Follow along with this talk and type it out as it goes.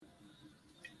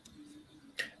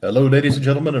Hello, ladies and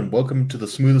gentlemen, and welcome to the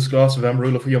smoothest glass of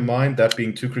Amarula for your mind, that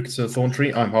being Two Crickets and a Thorn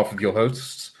Tree. I'm half of your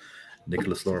hosts,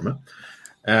 Nicholas Lorimer,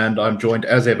 and I'm joined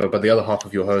as ever by the other half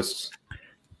of your hosts,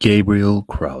 Gabriel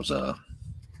Krauser.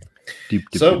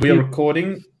 So we are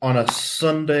recording on a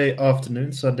Sunday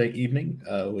afternoon, Sunday evening.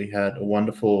 We had a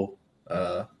wonderful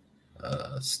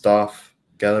staff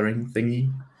gathering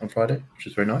thingy on Friday, which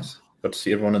is very nice. Got to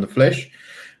see everyone in the flesh,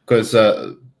 because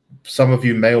some of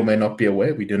you may or may not be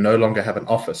aware, we do no longer have an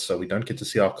office, so we don't get to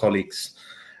see our colleagues'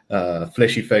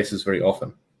 fleshy faces very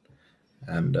often.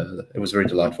 And it was very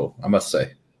delightful, I must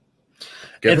say.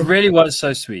 Gabriel? It really was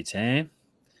so sweet, eh?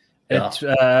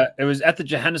 Yeah. It was at the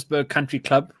Johannesburg Country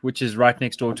Club, which is right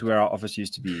next door to where our office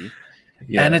used to be.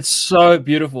 Yeah. And it's so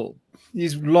beautiful.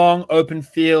 These long open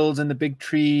fields and the big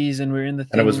trees, and we're in the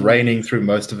thing. And it was raining through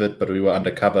most of it, but we were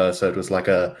undercover, so it was like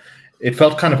it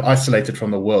felt kind of isolated from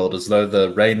the world, as though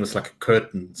the rain was like a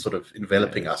curtain sort of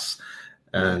enveloping us.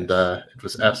 And it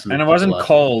was absolutely And it wasn't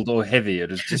delightful. cold or heavy.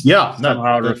 It was just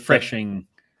somehow refreshing.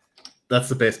 That's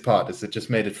the best part, is it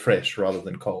just made it fresh rather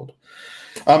than cold.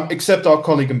 Except our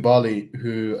colleague Mbali,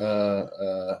 who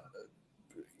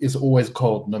is always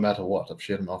cold no matter what. I've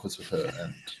shared an office with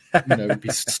her, and would be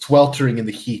sweltering in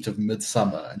the heat of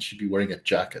midsummer, and she'd be wearing a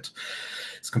jacket.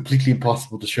 It's completely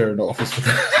impossible to share an office with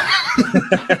her.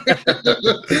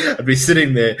 I'd be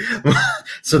sitting there,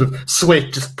 sort of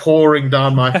sweat just pouring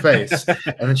down my face,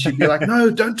 and then she'd be like, "No,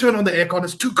 don't turn on the aircon;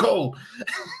 it's too cold."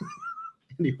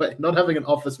 Anyway, not having an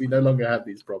office, we no longer have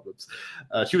these problems.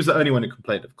 She was the only one who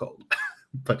complained of cold.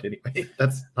 But anyway,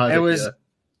 that's it was,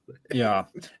 yeah.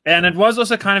 And it was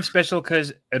also kind of special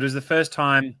because it was the first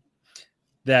time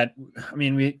that, I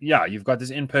mean, you've got this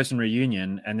in-person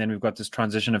reunion, and then we've got this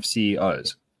transition of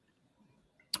CEOs.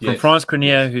 From Frans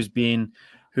Cronje,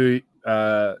 who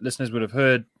listeners would have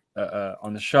heard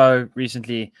on the show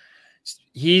recently,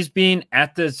 he's been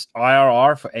at this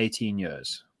IRR for 18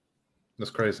 years.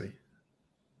 That's crazy.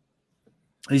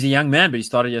 He's a young man, but he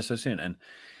started here so soon, and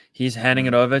he's handing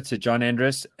it over to John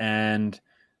Endres, and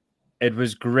it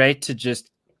was great to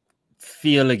just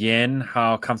feel again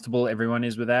how comfortable everyone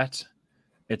is with that.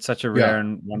 It's such a rare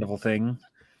and wonderful thing.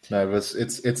 No,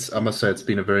 it's. I must say, it's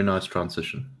been a very nice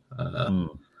transition.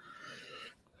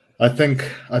 I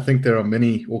think there are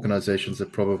many organizations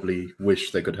that probably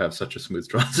wish they could have such a smooth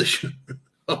transition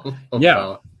of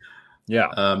power.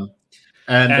 Yeah.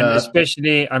 And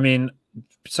especially, I mean,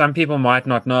 some people might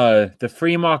not know, the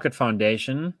Free Market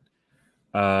Foundation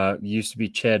used to be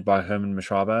chaired by Herman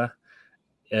Mashaba,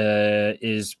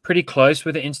 is pretty close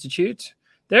with the Institute.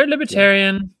 They're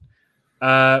libertarian. We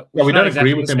don't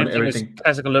agree with them on everything.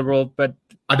 Classical liberal, but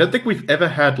I don't think we've ever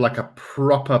had like a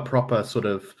proper sort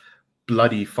of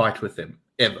bloody fight with them,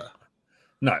 ever.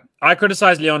 No. I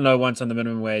criticized Leon Lowe once on the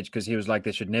minimum wage because he was like,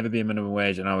 there should never be a minimum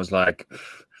wage. And I was like,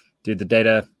 dude, the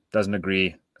data doesn't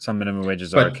agree. Some minimum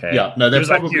wages are okay. Yeah, no, they're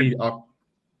probably are.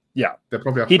 Yeah. They're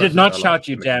probably. He did not shout,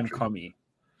 "You damn commie."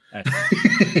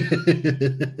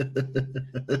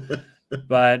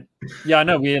 But yeah,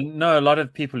 no, we know a lot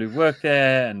of people who work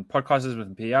there and podcasters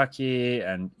with Mpiaki,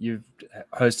 and you've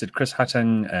hosted Chris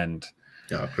Hutton and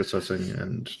Chris Hutton,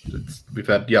 and we've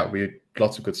had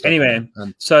lots of good stuff. Anyway,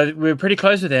 so we're pretty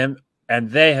close with them, and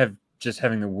they have just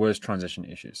having the worst transition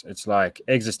issues. It's like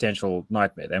existential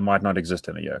nightmare. They might not exist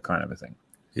in a year, kind of a thing.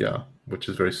 Yeah, which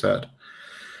is very sad.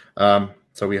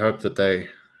 So we hope that they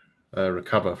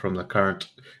recover from the current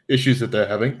issues that they're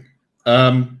having.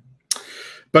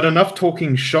 But enough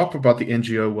talking shop about the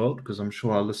NGO world, because I'm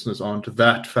sure our listeners aren't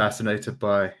that fascinated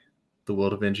by the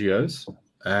world of NGOs.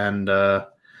 And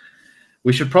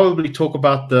we should probably talk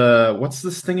about what's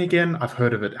this thing again? I've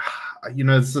heard of it.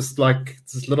 It's just like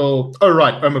this little,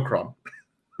 Omicron.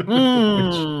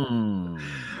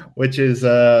 which is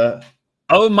Omicron.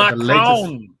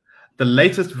 The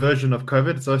latest version of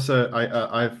COVID. It's also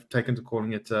I've taken to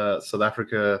calling it South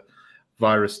Africa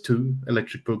virus 2,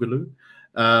 Electric Boogaloo.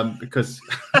 Because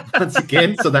once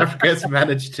again, South Africa has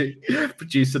managed to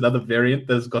produce another variant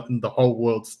that's gotten the whole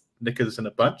world's knickers in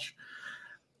a bunch.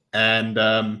 And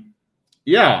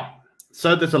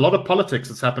so there's a lot of politics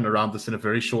that's happened around this in a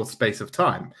very short space of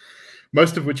time,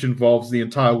 most of which involves the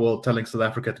entire world telling South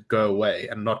Africa to go away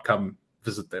and not come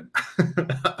visit them,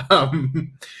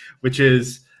 which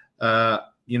is, I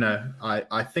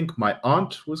think my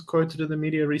aunt was quoted in the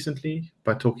media recently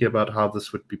by talking about how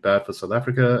this would be bad for South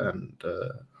Africa and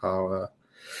how,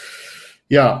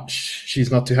 she's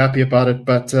not too happy about it.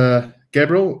 But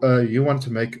Gabriel, you want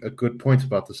to make a good point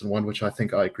about this, and one which I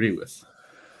think I agree with.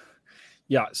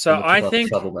 Yeah, so I think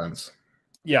travel bans.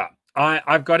 Yeah,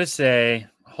 I've got to say,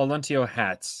 hold on to your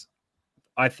hats.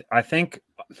 I think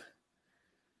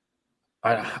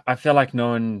I feel like no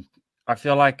one. I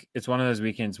feel like it's one of those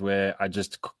weekends where I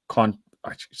just can't.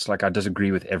 It's like I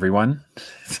disagree with everyone.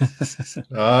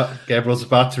 Gabriel's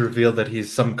about to reveal that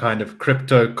he's some kind of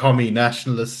crypto commie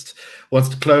nationalist, wants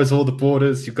to close all the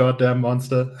borders, you goddamn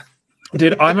monster.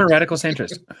 Dude, I'm a radical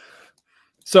centrist.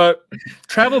 So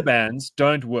travel bans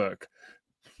don't work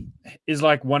is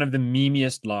like one of the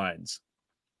memeiest lines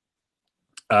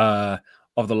of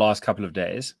the last couple of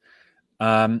days.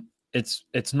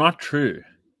 It's not true.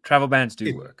 Travel bans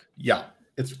do work. Yeah,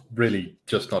 it's really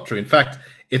just not true. In fact,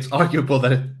 it's arguable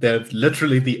that they're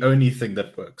literally the only thing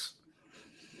that works.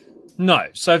 No.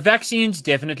 So vaccines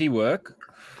definitely work.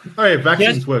 Oh yeah,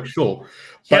 vaccines work, sure.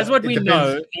 Here's what we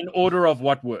know in order of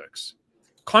what works.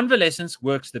 Convalescence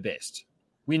works the best.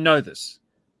 We know this.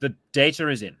 The data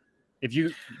is in. If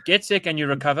you get sick and you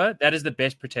recover, that is the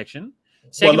best protection.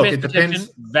 Second best protection,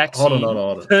 vaccine. Hold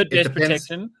on. Third best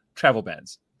protection, travel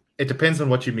bans. It depends on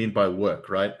what you mean by work,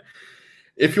 right?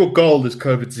 If your goal is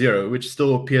COVID zero, which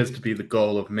still appears to be the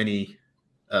goal of many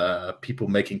people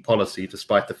making policy,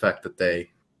 despite the fact that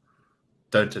they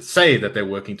don't say that they're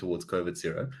working towards COVID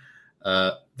zero,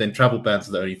 then travel bans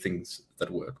are the only things that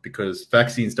work, because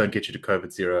vaccines don't get you to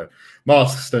COVID zero,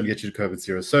 masks don't get you to COVID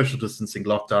zero, social distancing,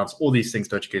 lockdowns, all these things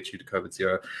don't get you to COVID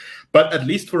zero. But at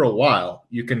least for a while,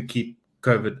 you can keep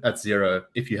COVID at zero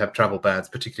if you have travel bans,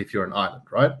 particularly if you're an island,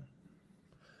 right?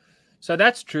 So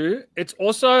that's true. It's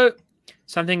also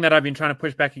something that I've been trying to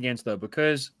push back against, though,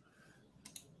 because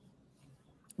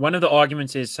one of the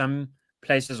arguments is some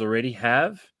places already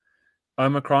have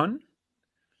Omicron.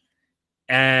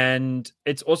 And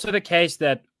it's also the case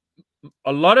that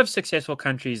a lot of successful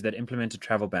countries that implemented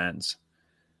travel bans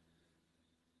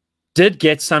did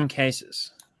get some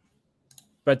cases,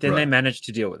 but then they managed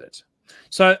to deal with it.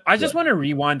 So I just want to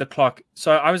rewind the clock.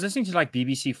 So I was listening to like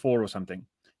BBC 4 or something.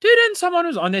 Dude, and someone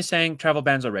was on there saying travel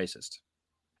bans are racist.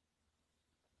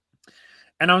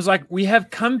 And I was like, we have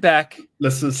come back to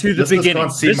the beginning.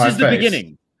 This is the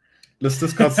beginning.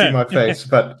 Listeners can't see my face,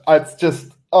 but it's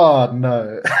just, oh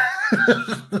no.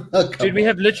 Dude, we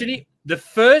have literally, the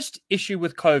first issue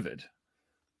with COVID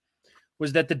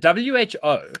was that the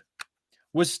WHO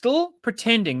was still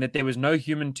pretending that there was no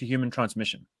human-to-human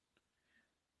transmission.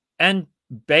 And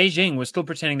Beijing was still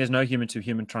pretending there's no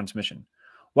human-to-human transmission,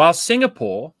 while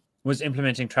Singapore was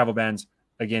implementing travel bans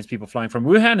against people flying from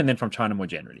Wuhan and then from China more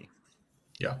generally.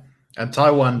 Yeah. And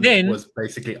Taiwan was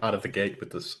basically out of the gate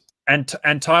with this. And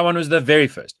Taiwan was the very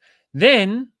first.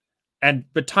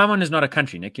 But Taiwan is not a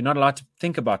country, Nick. You're not allowed to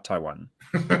think about Taiwan.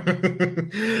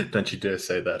 Don't you dare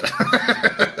say that.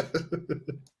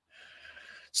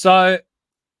 So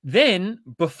then,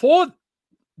 before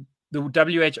the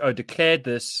WHO declared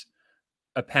this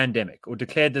a pandemic, or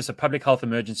declared this a public health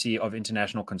emergency of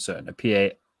international concern, a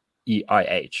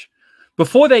PAEIH,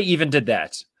 before they even did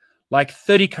that, like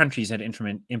 30 countries had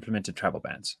implemented travel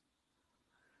bans.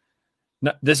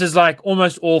 Now, this is like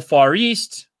almost all Far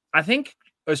East. I think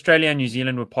Australia and New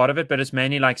Zealand were part of it, but it's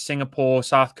mainly like Singapore,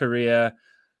 South Korea,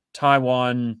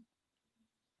 Taiwan,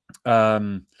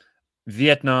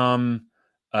 Vietnam,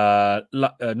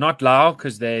 not Laos,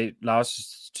 because Laos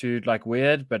is too like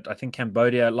weird, but I think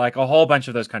Cambodia, like a whole bunch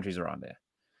of those countries around there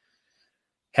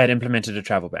had implemented a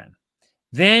travel ban.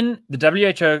 Then the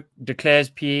WHO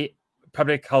declares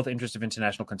public health interest of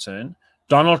international concern.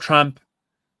 Donald Trump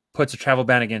puts a travel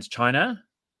ban against China,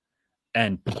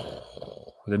 and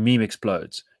the meme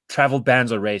explodes. Travel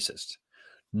bans are racist.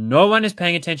 No one is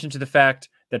paying attention to the fact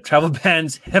that travel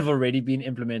bans have already been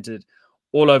implemented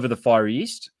all over the Far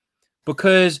East,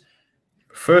 because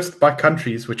first by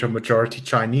countries which are majority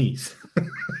Chinese.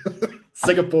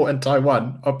 Singapore and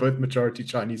Taiwan are both majority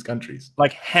Chinese countries.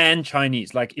 Like Han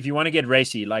Chinese. Like if you want to get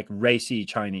racy, like racy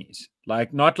Chinese.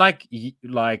 Like not like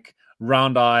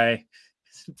round eye.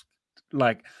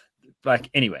 Like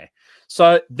anyway.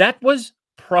 So that was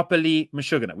properly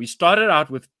Meshuggah. We started out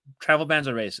with travel bans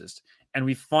are racist, and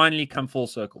we finally come full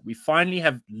circle. We finally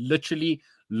have literally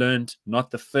learned not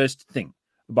the first thing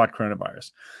about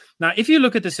coronavirus. Now, if you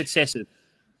look at the successes,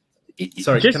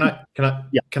 sorry, can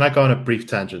I go on a brief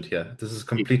tangent here? This is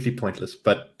completely pointless,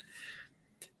 but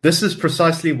this is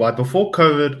precisely why before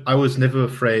COVID, I was never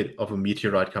afraid of a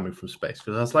meteorite coming from space,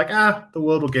 because I was like, the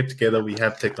world will get together. We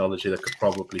have technology that could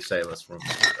probably save us from a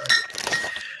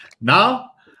meteorite.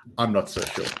 Now, I'm not so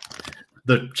sure.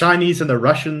 The Chinese and the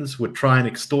Russians would try and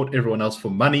extort everyone else for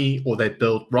money, or they'd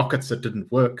build rockets that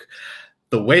didn't work.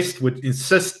 The West would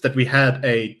insist that we had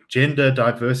a gender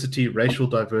diversity, racial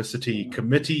diversity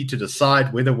committee to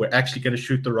decide whether we're actually going to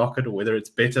shoot the rocket, or whether it's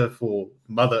better for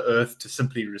Mother Earth to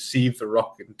simply receive the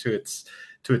rocket into its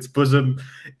bosom.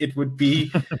 It would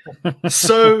be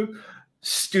so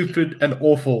stupid and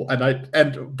awful.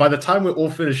 And by the time we're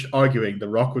all finished arguing, the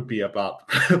rock would be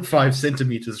about 5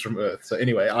 centimeters from Earth. So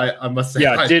anyway, I must say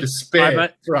I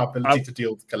despair for our ability to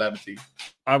deal with calamity.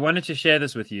 I wanted to share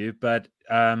this with you, but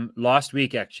last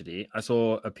week actually, I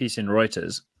saw a piece in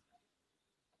Reuters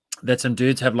that some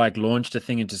dudes have like launched a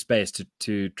thing into space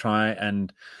to try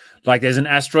and like there's an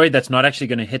asteroid that's not actually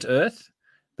going to hit Earth,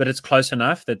 but it's close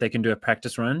enough that they can do a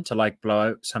practice run to like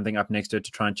blow something up next to it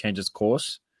to try and change its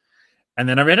course. And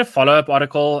then I read a follow-up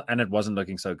article and it wasn't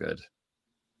looking so good.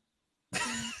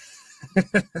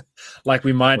 Like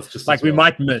we might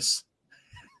miss.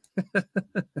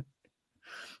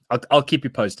 I'll keep you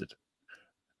posted.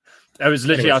 I was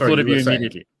literally, anyway, I thought of you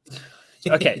immediately.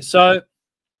 Okay. So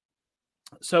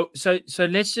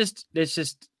let's just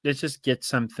get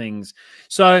some things.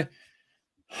 So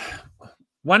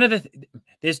one of the,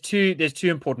 there's two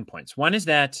important points. One is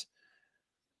that,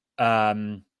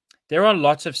 there are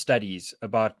lots of studies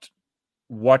about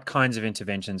what kinds of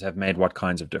interventions have made what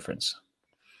kinds of difference.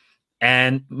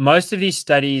 And most of these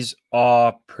studies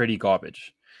are pretty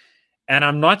garbage. And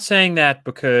I'm not saying that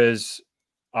because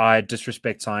I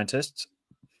disrespect scientists.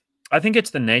 I think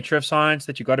it's the nature of science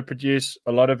that you got to produce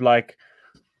a lot of like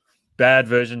bad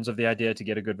versions of the idea to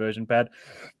get a good version, bad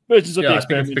versions of the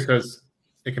experiment. I think it's because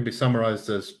it can be summarized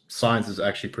as science is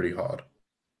actually pretty hard.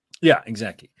 Yeah,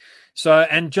 exactly. So,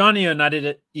 and John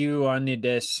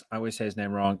Ioannidis, I always say his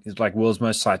name wrong, is like world's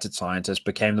most cited scientist,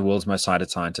 became the world's most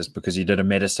cited scientist because he did a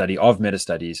meta-study of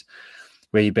meta-studies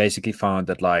where he basically found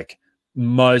that like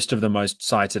most of the most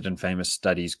cited and famous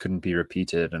studies couldn't be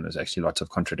repeated and there's actually lots of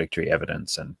contradictory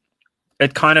evidence and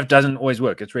it kind of doesn't always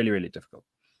work. It's really, really difficult.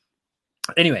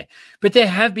 Anyway, but there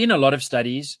have been a lot of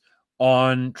studies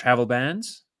on travel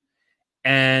bans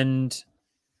and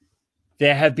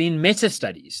there have been meta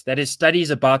studies, that is studies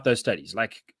about those studies.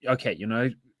 Like, okay,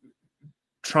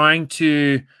 trying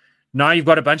to, now you've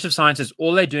got a bunch of scientists,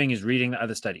 all they're doing is reading the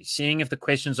other studies, seeing if the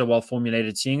questions are well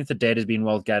formulated, seeing if the data has been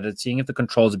well gathered, seeing if the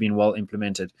controls have been well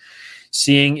implemented,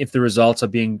 seeing if the results are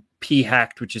being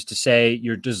p-hacked, which is to say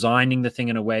you're designing the thing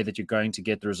in a way that you're going to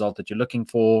get the result that you're looking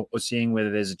for, or seeing whether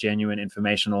there's a genuine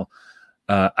informational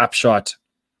upshot.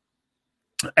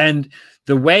 And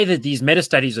the way that these meta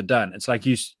studies are done, it's like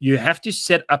you have to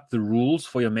set up the rules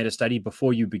for your meta study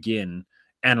before you begin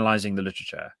analyzing the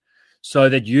literature so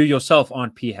that you yourself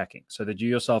aren't p-hacking, so that you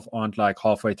yourself aren't like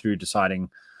halfway through deciding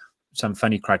some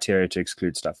funny criteria to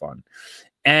exclude stuff on.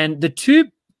 And the two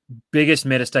biggest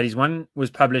meta studies, one was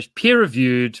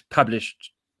peer-reviewed,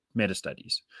 published meta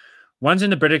studies. One's in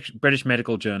the British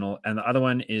Medical Journal, and the other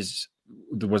one was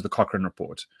the Cochrane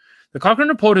Report. The Cochrane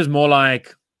Report is more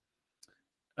like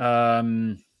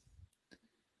the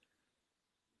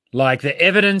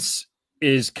evidence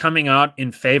is coming out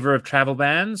in favor of travel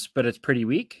bans, but it's pretty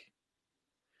weak.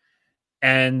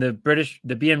 And the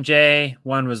BMJ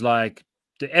one was like,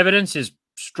 the evidence is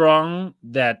strong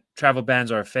that travel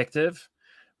bans are effective,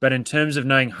 but in terms of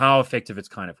knowing how effective, it's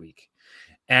kind of weak.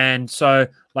 And so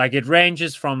like it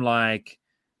ranges from like,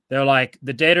 they're like,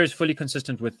 the data is fully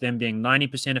consistent with them being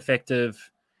 90%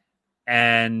 effective.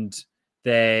 And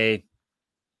let's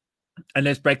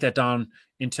break that down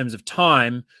in terms of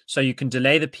time. So you can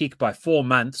delay the peak by 4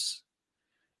 months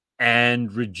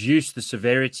and reduce the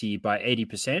severity by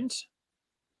 80%.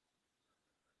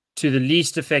 To the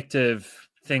least effective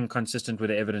thing consistent with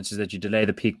the evidence is that you delay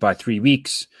the peak by 3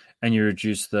 weeks and you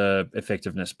reduce the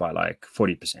effectiveness by like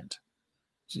 40%.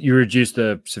 You reduce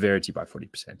the severity by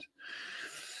 40%.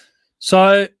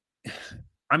 So,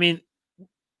 I mean,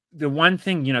 the one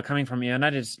thing, coming from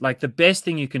Ioannidis is like the best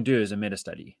thing you can do is a meta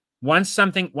study. Once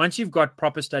you've got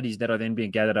proper studies that are then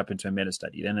being gathered up into a meta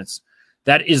study, then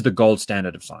that is the gold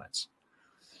standard of science.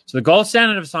 So the gold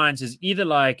standard of science is either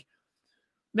like,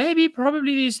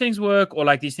 probably these things work, or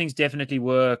like these things definitely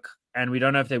work, and we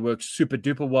don't know if they work super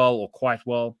duper well or quite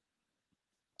well,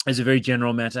 as a very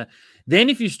general matter. Then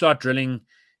if you start drilling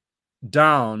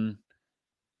down,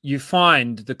 you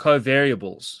find the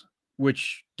covariables,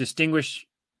 which distinguish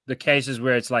the cases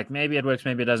where it's like, maybe it works,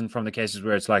 maybe it doesn't, from the cases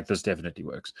where it's like, this definitely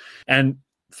works. And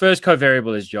first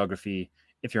covariable is geography.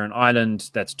 If you're an island,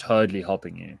 that's totally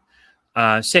helping you.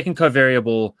 Second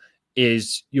covariable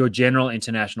is your general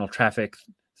international traffic.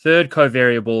 Third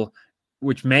covariable,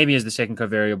 which maybe is the second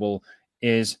covariable,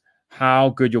 is how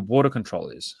good your border control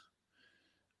is.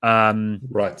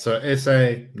 Right. So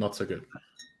SA, not so good.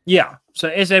 Yeah. So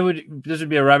SA this would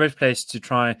be a rubbish place to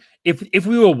try. If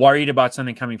we were worried about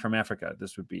something coming from Africa,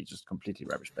 this would be just completely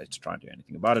rubbish place to try and do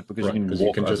anything about it, because you can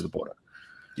walk over the border.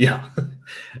 Yeah.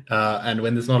 And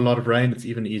when there's not a lot of rain, it's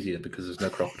even easier because there's no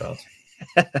crocodiles.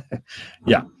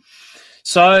 Yeah.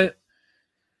 So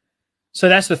So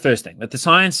that's the first thing, that the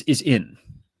science is in.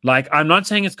 Like, I'm not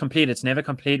saying it's complete. It's never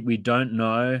complete. We don't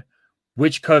know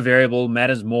which covariable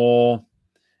matters more.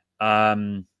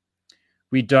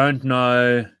 We don't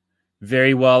know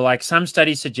very well. Like, some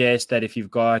studies suggest that if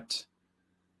you've got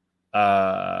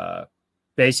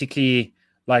basically,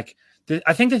 like,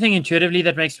 I think the thing intuitively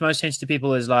that makes most sense to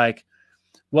people is like,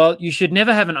 well, you should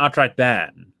never have an outright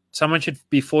ban. Someone should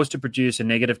be forced to produce a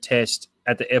negative test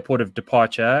at the airport of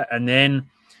departure, and then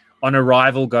on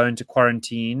arrival go into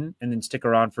quarantine, and then stick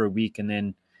around for a week, and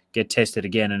then get tested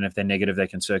again. And if they're negative, they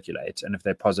can circulate. And if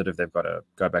they're positive, they've got to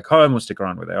go back home or stick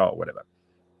around where they are, or whatever.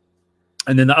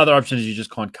 And then the other option is you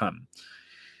just can't come.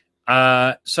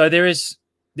 So there is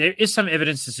some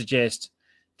evidence to suggest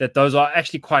that those are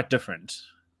actually quite different,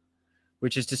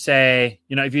 which is to say,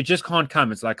 if you just can't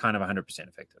come, it's like kind of 100%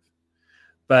 effective.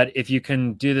 But if you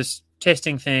can do this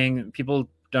testing thing, people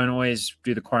don't always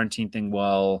do the quarantine thing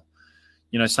well.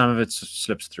 Some of it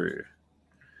slips through.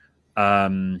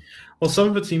 Well, some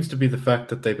of it seems to be the fact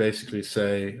that they basically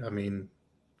say,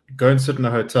 go and sit in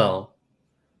a hotel,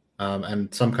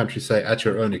 and some countries say at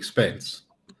your own expense.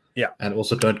 Yeah. And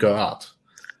also don't go out,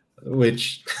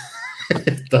 which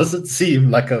it doesn't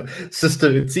seem like a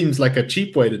system. It seems like a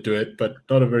cheap way to do it, but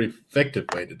not a very effective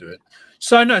way to do it.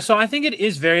 So I think it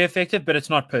is very effective, but it's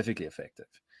not perfectly effective.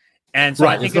 And so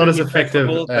right, I think it's not as effective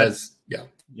as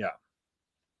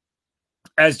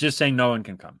as just saying no one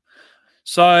can come.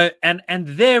 So and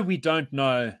there we don't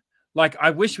know. Like,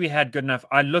 I wish we had good enough.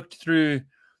 I looked through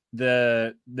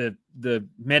the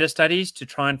meta studies to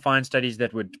try and find studies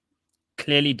that would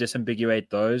clearly disambiguate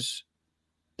those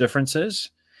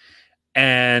differences,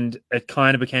 and it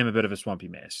kind of became a bit of a swampy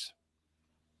mess.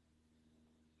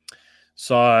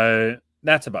 So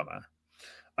that's a bummer.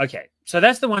 Okay, so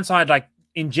that's the one side. Like,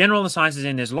 in general, the science is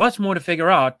in. There's lots more to figure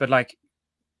out, but like,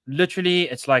 literally,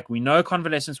 it's like, we know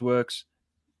convalescence works,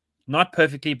 not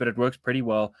perfectly, but it works pretty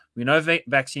well. We know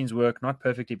vaccines work, not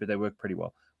perfectly, but they work pretty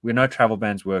well. We know travel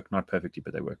bans work, not perfectly,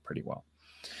 but they work pretty well.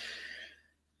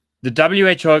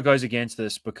 The WHO goes against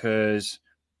this because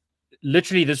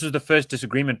literally this was the first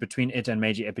disagreement between it and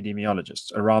major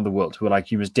epidemiologists around the world who were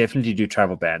like, you must definitely do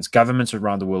travel bans. Governments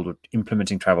around the world were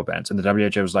implementing travel bans. And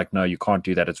the WHO was like, no, you can't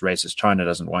do that. It's racist. China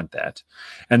doesn't want that.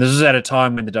 And this was at a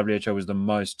time when the WHO was the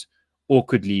most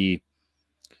awkwardly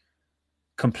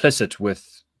complicit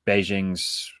with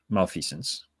Beijing's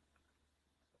malfeasance.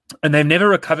 And they've never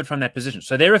recovered from that position.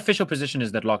 So their official position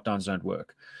is that lockdowns don't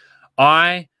work.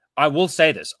 I will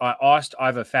say this. I asked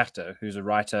Ivor Fachter, who's a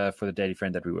writer for the Daily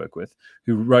Friend that we work with,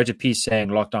 who wrote a piece saying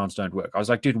lockdowns don't work. I was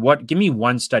like, dude, give me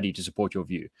one study to support your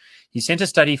view. He sent a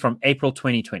study from April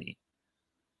 2020.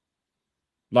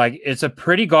 Like, it's a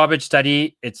pretty garbage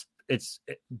study. It's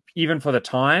even for the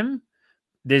time,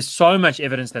 there's so much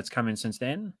evidence that's come in since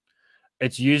then.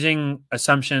 It's using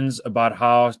assumptions about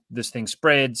how this thing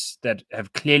spreads that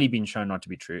have clearly been shown not to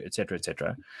be true, et cetera, et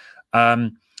cetera.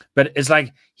 But it's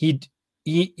like he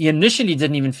initially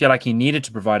didn't even feel like he needed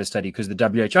to provide a study because the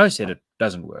WHO said it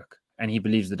doesn't work, and he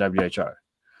believes the WHO.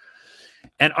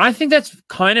 And I think that's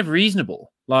kind of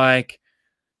reasonable. Like,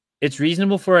 it's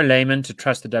reasonable for a layman to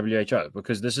trust the WHO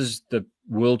because this is the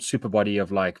world superbody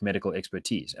of like medical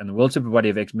expertise, and the world superbody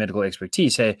of medical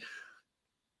expertise say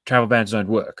travel bans don't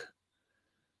work.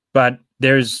 But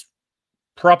there's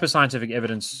proper scientific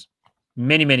evidence,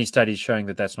 many studies showing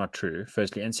that that's not true,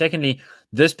 firstly. And secondly,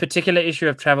 this particular issue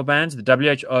of travel bans, the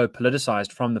WHO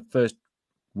politicized from the first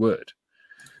word.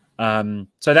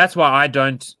 So that's why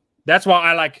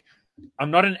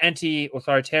I'm not an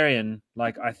anti-authoritarian.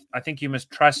 Like, I think you must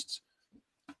trust,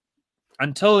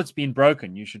 until it's been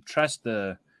broken, you should trust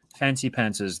the fancy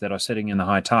pantsers that are sitting in the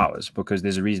high towers because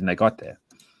there's a reason they got there.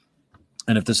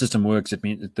 And if the system works, it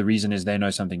means the reason is they know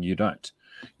something you don't.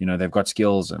 They've got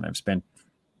skills and they've spent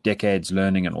decades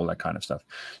learning and all that kind of stuff.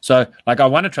 So, like, I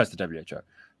want to trust the WHO.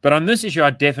 But on this issue, I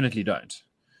definitely don't.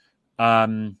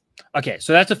 Okay,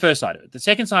 so that's the first side of it. The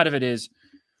second side of it is,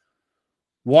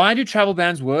 why do travel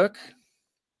bans work?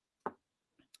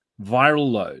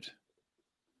 Viral load.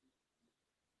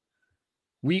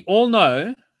 We all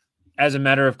know, as a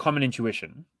matter of common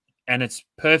intuition, and it's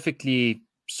perfectly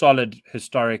solid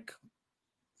historic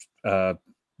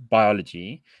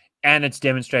biology, and it's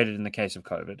demonstrated in the case of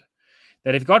COVID,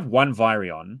 that if you've got one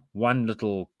virion, one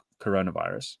little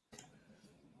coronavirus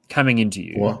coming into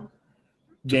you,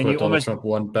 then you almost Trump,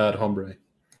 one bad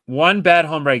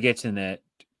hombre gets in there,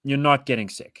 you're not getting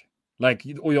sick. Like,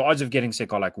 or your odds of getting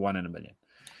sick are like 1 in a million.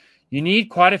 You need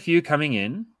quite a few coming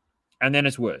in, and then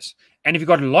it's worse. And if you've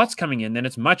got lots coming in, then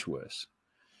it's much worse.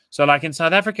 So, like in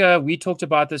South Africa, we talked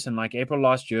about this in like April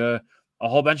last year. A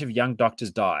whole bunch of young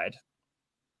doctors died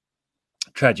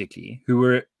tragically, who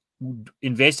were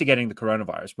investigating the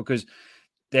coronavirus because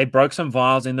they broke some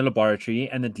vials in the laboratory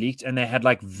and it leaked, and they had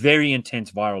like very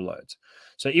intense viral loads.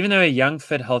 So even though they're young,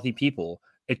 fit, healthy people,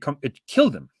 it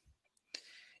killed them.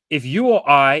 If you or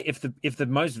I, if the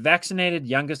most vaccinated,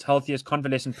 youngest, healthiest,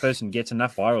 convalescent person gets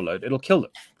enough viral load, it'll kill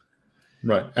them.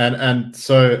 Right, and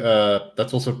so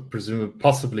that's also presumably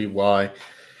possibly why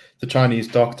the Chinese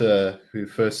doctor who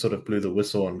first sort of blew the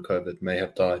whistle on COVID may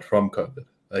have died from COVID.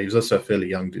 He was also a fairly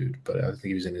young dude, but I think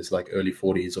he was in his like early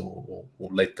 40s or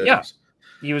late 30s. Yeah.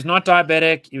 He was not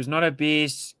diabetic. He was not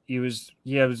obese. He was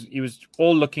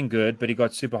all looking good, but he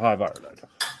got super high viral load.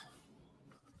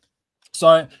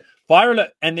 So viral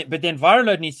load, but then viral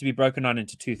load needs to be broken down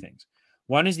into two things.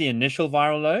 One is the initial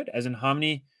viral load, as in how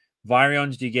many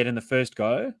virions do you get in the first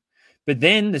go? But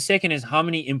then the second is how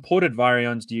many imported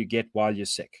virions do you get while you're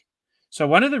sick? So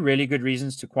one of the really good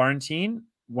reasons to quarantine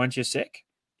once you're sick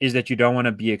is that you don't want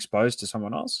to be exposed to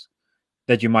someone else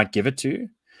that you might give it to.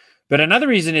 But another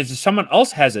reason is if someone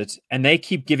else has it and they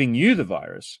keep giving you the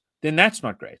virus, then that's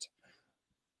not great.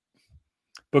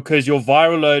 Because your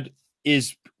viral load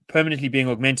is permanently being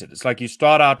augmented. It's like you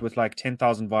start out with like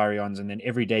 10,000 virions and then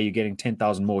every day you're getting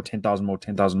 10,000 more, 10,000 more,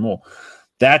 10,000 more.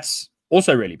 That's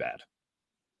also really bad.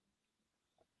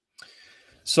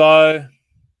 So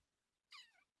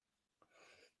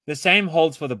the same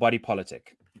holds for the body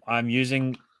politic. I'm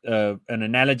using an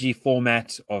analogy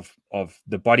format of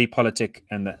the body politic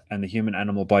and the human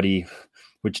animal body,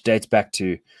 which dates back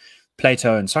to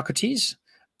Plato and Socrates.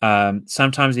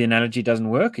 Sometimes the analogy doesn't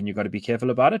work and you've got to be careful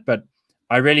about it, but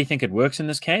I really think it works in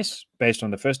this case based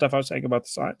on the first stuff I was saying about the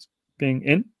science being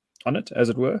in on it, as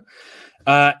it were.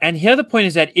 And here the point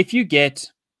is that if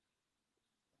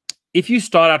you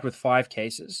start out with 5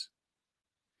 cases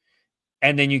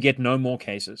and then you get no more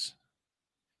cases,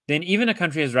 then even a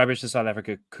country as rubbish as South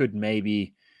Africa could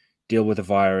maybe deal with a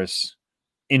virus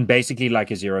in basically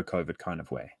like a zero COVID kind of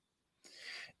way.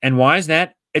 And why is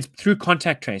that? It's through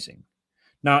contact tracing.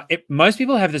 Now, most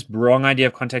people have this wrong idea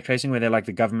of contact tracing where they're like,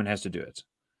 the government has to do it.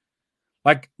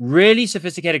 Like really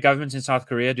sophisticated governments in South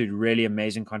Korea do really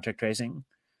amazing contact tracing.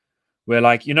 Where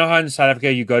like, you know how in South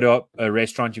Africa you go to a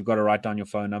restaurant, you've got to write down your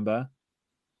phone number?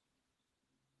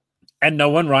 And no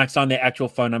one writes down their actual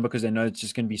phone number because they know it's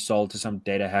just going to be sold to some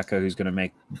data hacker who's going to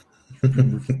make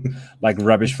like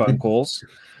rubbish phone calls.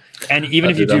 And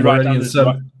even if you do write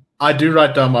down I do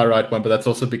write down my right one, but that's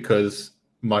also because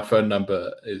my phone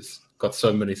number is got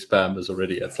so many spammers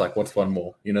already. It's like, what's one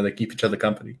more? You know, they keep each other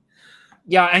company.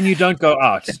 Yeah, and you don't go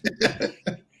out.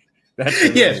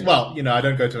 Yes, well, you know, I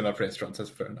don't go to enough restaurants. That's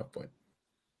a fair enough point.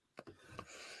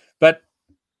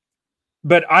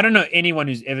 But I don't know anyone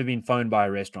who's ever been phoned by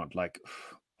a restaurant like,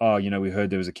 oh, you know, we heard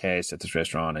there was a case at this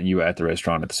restaurant and you were at the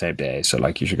restaurant at the same day. So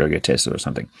like you should go get tested or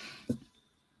something.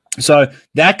 So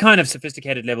that kind of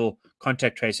sophisticated level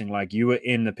contact tracing, like you were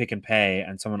in the Pick n Pay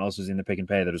and someone else was in the Pick n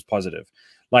Pay that was positive.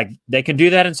 Like they can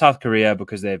do that in South Korea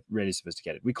because they're really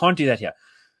sophisticated. We can't do that here.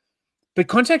 But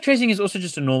contact tracing is also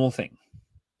just a normal thing.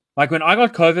 Like when I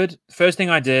got COVID, the first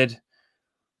thing I did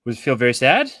was feel very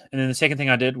sad. And then the second thing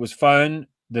I did was phone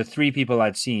the 3 people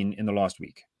I'd seen in the last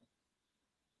week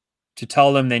to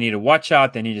tell them they need to watch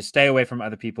out, they need to stay away from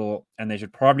other people, and they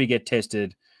should probably get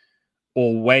tested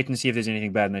or wait and see if there's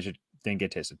anything bad and they should then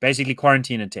get tested. Basically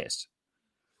quarantine and test.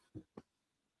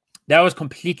 That was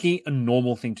completely a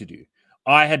normal thing to do.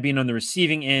 I had been on the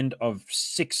receiving end of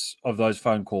 6 of those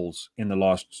phone calls in the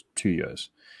last 2 years.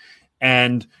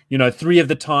 And, you know, 4 of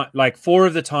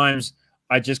the times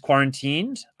I just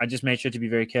quarantined. I just made sure to be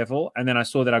very careful. And then I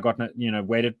saw that I got, you know,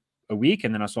 waited a week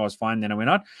and then I saw I was fine. Then I went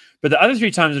out. But the other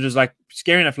 3 times it was like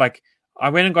scary enough. Like I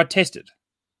went and got tested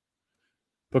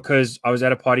because I was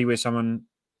at a party where someone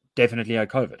definitely had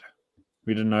COVID.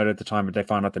 We didn't know it at the time, but they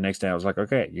found out the next day. I was like,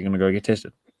 okay, you're going to go get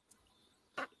tested.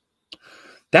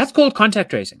 That's called contact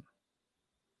tracing.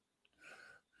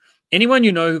 Anyone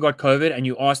you know who got COVID and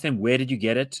you ask them, where did you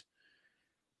get it?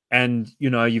 And, you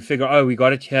know, you figure, oh, we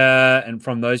got it here and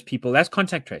from those people. That's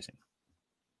contact tracing.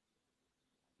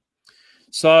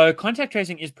 So contact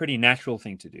tracing is a pretty natural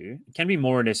thing to do. It can be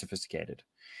more or less sophisticated.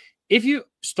 If you're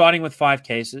starting with 5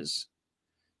 cases,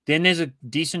 then there's a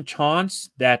decent chance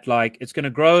that like it's going to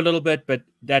grow a little bit, but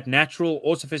that natural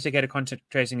or sophisticated contact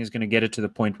tracing is going to get it to the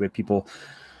point where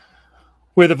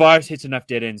the virus hits enough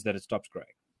dead ends that it stops growing.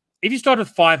 If you start with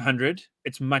 500,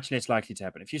 it's much less likely to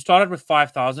happen. If you started with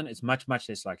 5,000, it's much, much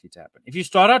less likely to happen. If you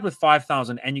start out with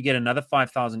 5,000 and you get another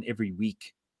 5,000 every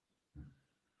week,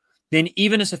 then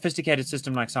even a sophisticated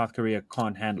system like South Korea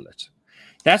can't handle it.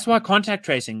 That's why contact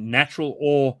tracing, natural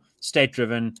or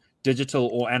state-driven, digital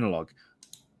or analog,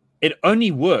 it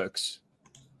only works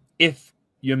if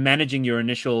you're managing your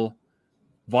initial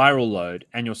viral load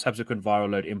and your subsequent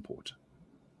viral load import.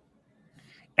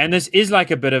 And this is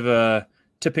like a bit of a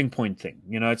tipping point thing.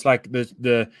 It's like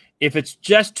if it's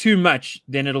just too much,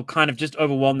 then it'll kind of just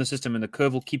overwhelm the system and the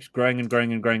curve will keep growing and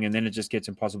growing and growing, and then it just gets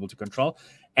impossible to control.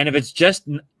 And if it's just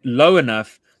low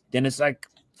enough, then it's like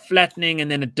flattening,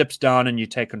 and then it dips down and you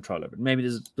take control of it. Maybe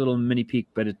there's a little mini peak,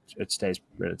 but it stays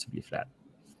relatively flat.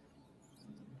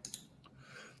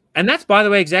 And that's, by the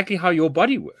way, exactly how your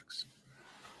body works.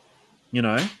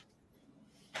 If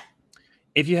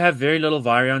you have very little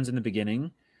virions in the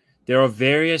beginning, there are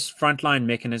various frontline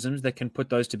mechanisms that can put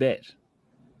those to bed.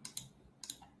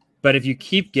 But if you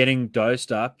keep getting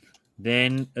dosed up,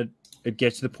 then it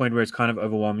gets to the point where it's kind of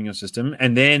overwhelming your system.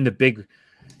 And then the big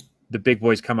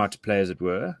boys come out to play, as it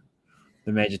were,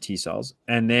 the major T cells.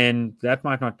 And then that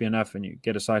might not be enough, and you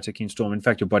get a cytokine storm. In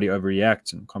fact, your body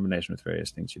overreacts, in combination with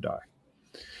various things, you die.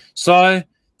 So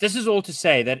this is all to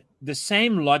say that the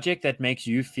same logic that makes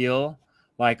you feel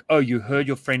like, oh, you heard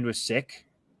your friend was sick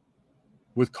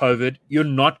with COVID, you're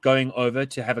not going over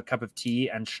to have a cup of tea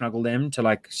and snuggle them to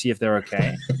like see if they're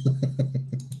okay.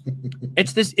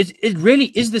 It really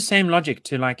is the same logic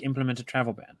to like implement a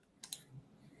travel ban.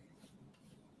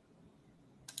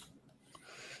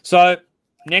 So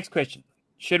next question,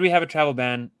 should we have a travel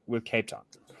ban with Cape Town?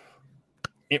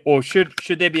 Or should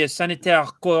there be a sanitaire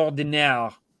cordon,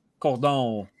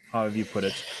 however you put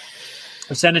it,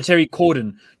 a sanitary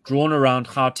cordon drawn around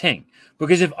Gauteng?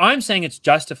 Because if I'm saying it's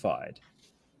justified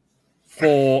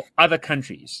for other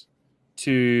countries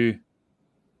to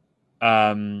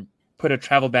put a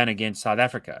travel ban against South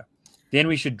Africa, then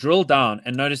we should drill down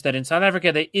and notice that in South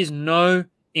Africa, there is no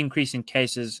increase in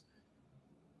cases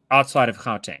outside of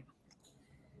Gauteng.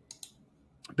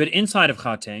 But inside of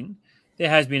Gauteng, there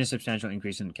has been a substantial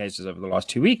increase in cases over the last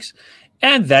 2 weeks.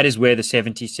 And that is where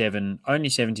the only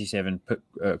 77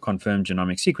 confirmed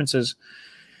genomic sequences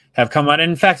have come out.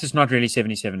 And in fact, it's not really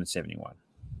 77, it's 71.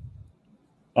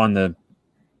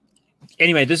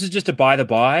 Anyway, this is just a by the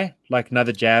by, like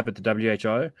another jab at the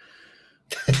WHO.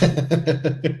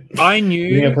 I knew...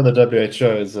 Bringing up on the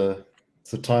WHO is a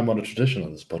time-honored tradition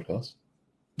on this podcast.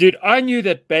 Dude, I knew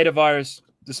that beta virus,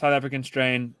 the South African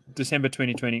strain, December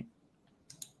 2020,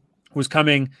 was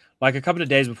coming like a couple of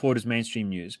days before it was mainstream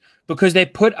news, because they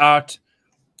put out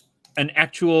an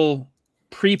actual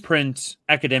preprint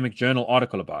academic journal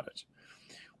article about it,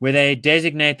 where they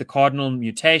designate the cardinal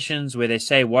mutations, where they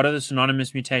say what are the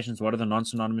synonymous mutations, what are the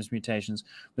non-synonymous mutations,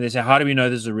 where they say how do we know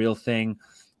this is a real thing,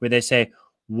 where they say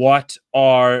what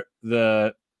are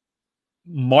the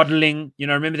modeling,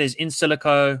 remember there's in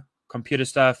silico computer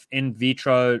stuff, in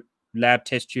vitro lab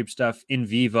test tube stuff, in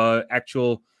vivo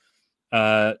actual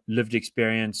lived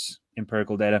experience,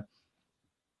 empirical data.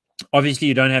 Obviously,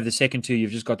 you don't have the second two.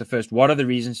 You've just got the first. What are the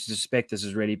reasons to suspect this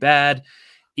is really bad?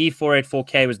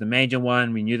 E484K was the major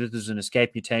one. We knew that this was an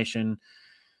escape mutation.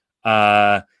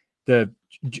 The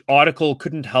article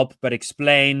couldn't help but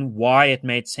explain why it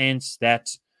made sense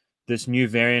that this new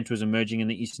variant was emerging in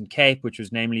the Eastern Cape, which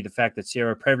was namely the fact that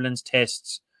seroprevalence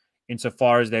tests,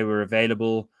 insofar as they were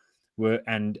available,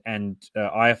 and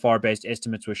IFR-based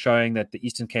estimates were showing that the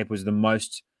Eastern Cape was the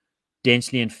most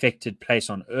densely infected place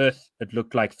on Earth. It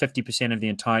looked like 50% of the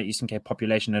entire Eastern Cape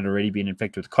population had already been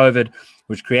infected with COVID,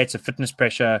 which creates a fitness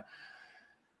pressure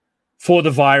for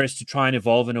the virus to try and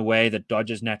evolve in a way that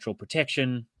dodges natural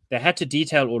protection. They had to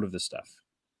detail all of this stuff.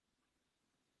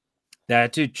 They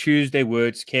had to choose their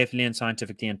words carefully and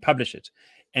scientifically and publish it,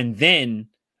 and then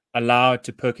allow it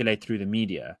to percolate through the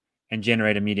media and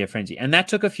generate a media frenzy. And that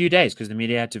took a few days because the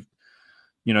media had to,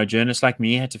 journalists like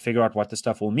me had to figure out what this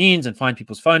stuff all means and find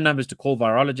people's phone numbers to call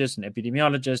virologists and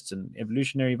epidemiologists and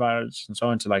evolutionary virologists and so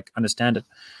on to like understand it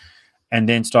and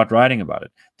then start writing about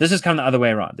it. This has come the other way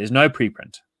around. There's no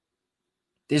preprint.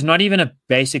 There's not even a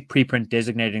basic preprint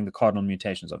designating the cardinal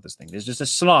mutations of this thing. There's just a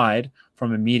slide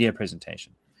from a media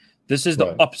presentation. This is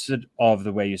the opposite of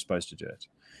the way you're supposed to do it.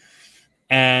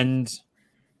 And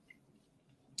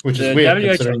which is weird,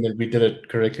 considering that we did it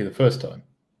correctly the first time.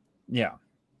 Yeah.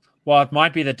 Well, it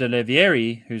might be that De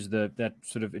Olivieri, who's that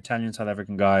sort of Italian South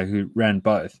African guy who ran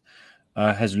both,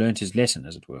 has learned his lesson,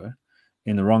 as it were,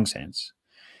 in the wrong sense.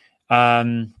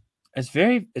 It's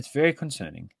very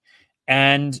concerning,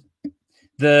 and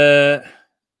the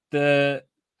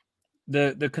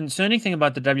concerning thing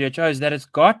about the WHO is that it's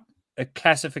got a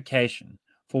classification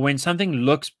for when something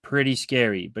looks pretty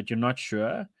scary, but you're not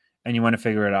sure and you want to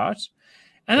figure it out.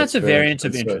 And that's a variant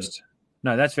of interest.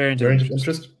 No, that's variant of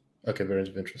interest. Okay, variant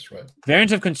of interest, right.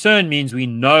 Variant of concern means we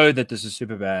know that this is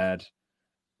super bad.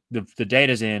 The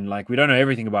data's in, like we don't know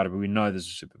everything about it, but we know this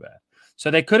is super bad. So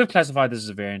they could have classified this as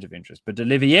a variant of interest. But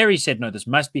Olivieri said, no, this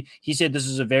must be. He said this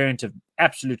is a variant of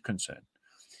absolute concern.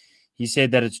 He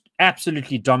said that it's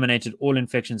absolutely dominated all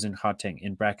infections in Gauteng,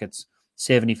 in brackets,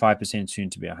 75%, soon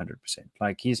to be 100%.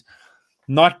 Like, he's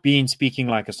not been speaking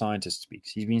like a scientist speaks.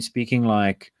 He's been speaking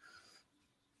like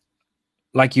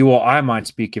you or I might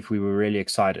speak if we were really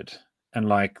excited and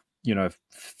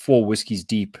 4 whiskeys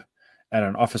deep at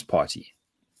an office party.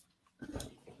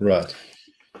 Right.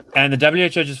 And the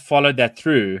WHO just followed that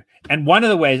through. And one of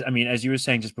the ways, I mean, as you were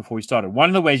saying just before we started, one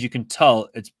of the ways you can tell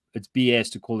it's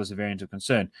BS to call this a variant of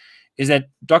concern is that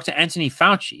Dr. Anthony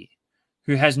Fauci,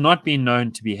 who has not been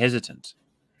known to be hesitant.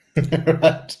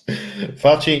 Right.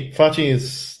 Fauci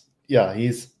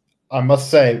is, I must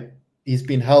say, he's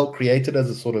been created as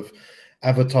a sort of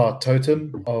avatar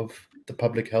totem of the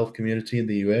public health community in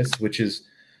the US, which is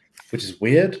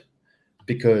weird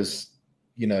because,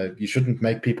 you shouldn't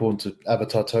make people into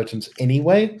avatar totems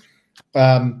anyway.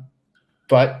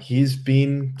 But he's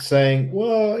been saying,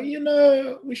 well,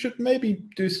 we should maybe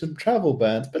do some travel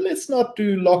bans, but let's not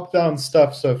do lockdown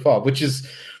stuff so far, which is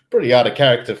pretty out of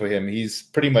character for him. He's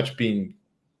pretty much been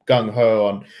gung-ho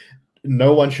on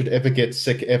no one should ever get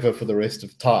sick ever for the rest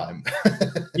of time.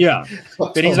 Yeah.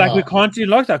 But he's like, we can't do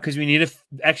lockdown because we need to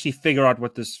actually figure out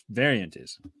what this variant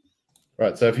is.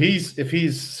 Right. So if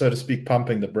he's, so to speak,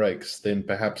 pumping the brakes, then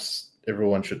perhaps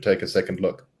everyone should take a second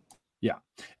look. Yeah.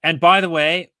 And by the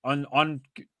way,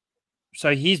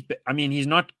 so he's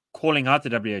not calling out the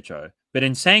WHO, but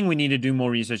in saying we need to do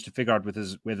more research to figure out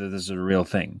whether this is a real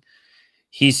thing,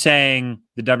 he's saying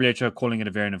the WHO calling it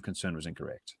a variant of concern was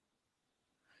incorrect.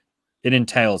 It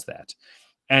entails that.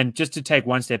 And just to take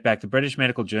one step back, the British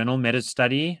Medical Journal made a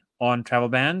study on travel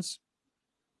bans.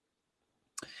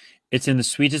 It's in the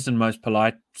sweetest and most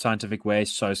polite scientific way,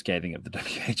 so scathing of the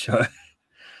WHO.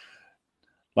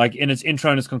 Like in its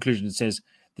intro and its conclusion, it says,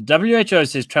 the WHO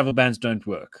says travel bans don't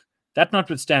work. That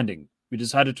notwithstanding, we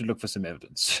decided to look for some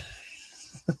evidence.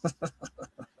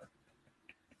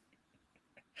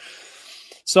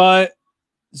 So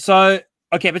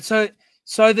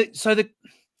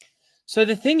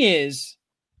the thing is,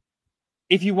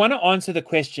 if you want to answer the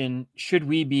question, should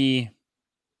we be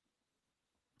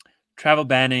travel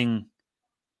banning?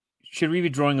 Should we be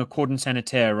drawing a cordon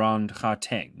sanitaire around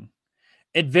Gauteng?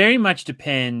 It very much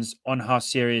depends on how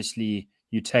seriously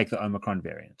you take the Omicron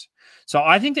variant. So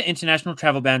I think the international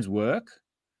travel bans work,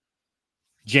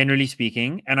 generally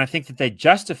speaking, and I think that they're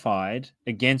justified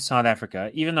against South Africa,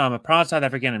 even though I'm a proud South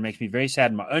African. It makes me very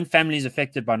sad. My own family is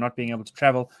affected by not being able to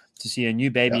travel to see a new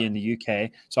baby in the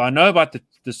UK. So I know about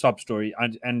the sob story,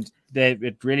 and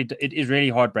it is really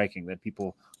heartbreaking that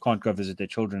people can't go visit their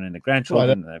children and their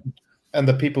grandchildren. Right. And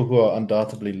the people who are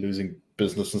undoubtedly losing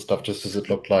business and stuff, just as it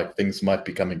looked like things might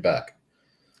be coming back.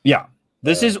 Yeah.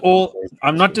 This is all,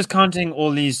 I'm not discounting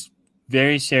all these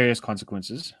very serious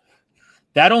consequences.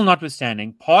 That all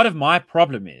notwithstanding, part of my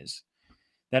problem is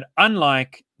that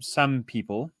unlike some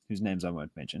people, whose names I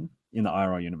won't mention, in the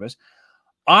IRR universe,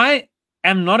 I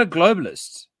am not a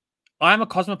globalist. I'm a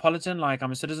cosmopolitan, like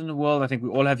I'm a citizen of the world. I think we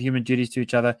all have human duties to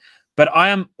each other. But I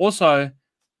am also,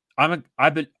 I'm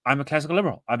a classical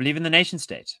liberal. I believe in the nation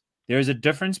state. There is a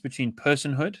difference between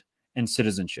personhood and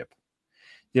citizenship.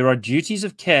 There are duties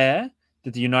of care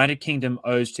that the United Kingdom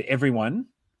owes to everyone.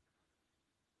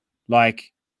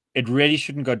 Like, it really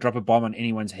shouldn't go drop a bomb on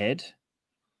anyone's head,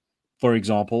 for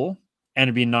example. And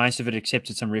it'd be nice if it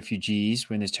accepted some refugees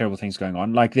when there's terrible things going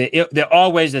on. Like, there are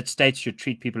ways that states should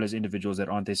treat people as individuals that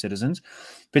aren't their citizens.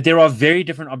 But there are very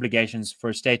different obligations for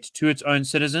a state to its own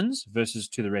citizens versus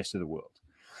to the rest of the world.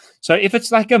 So if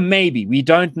it's like a maybe, we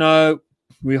don't know,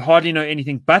 we hardly know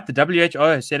anything, but the WHO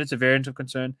has said it's a variant of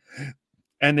concern.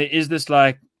 And there is this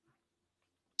like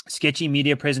sketchy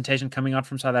media presentation coming out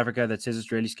from South Africa that says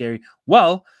it's really scary.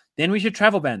 Well, then we should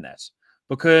travel ban that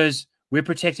because we're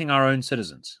protecting our own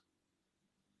citizens.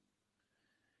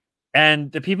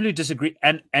 And the people who disagree,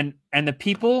 and the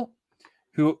people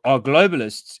who are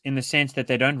globalists in the sense that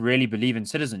they don't really believe in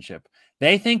citizenship,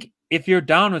 they think if you're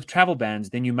down with travel bans,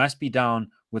 then you must be down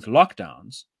with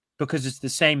lockdowns because it's the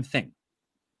same thing.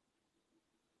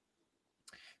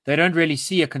 They don't really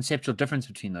see a conceptual difference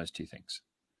between those two things.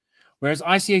 Whereas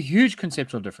I see a huge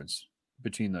conceptual difference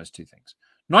between those two things.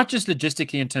 Not just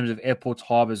logistically in terms of airports,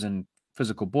 harbors, and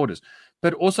physical borders,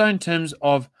 but also in terms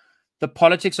of the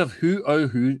politics of who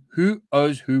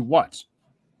owes who what.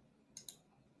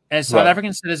 As South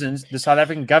African citizens, the South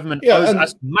African government owes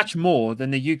us much more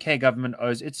than the UK government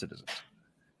owes its citizens.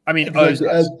 I mean, owes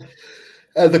us.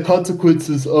 And the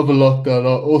consequences of a lockdown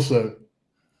are also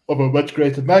of a much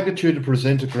greater magnitude and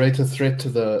present a greater threat to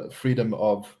the freedom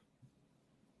of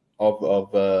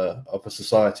a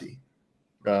society.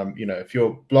 If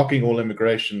you're blocking all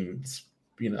immigration,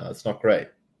 it's not great.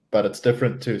 But it's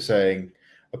different to saying,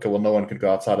 okay, well, no one can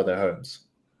go outside of their homes.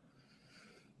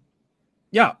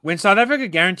 Yeah, when South Africa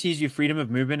guarantees you freedom of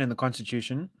movement in the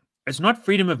Constitution, it's not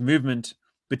freedom of movement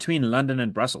between London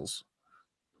and Brussels.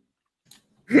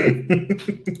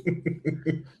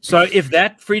 So if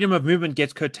that freedom of movement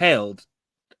gets curtailed,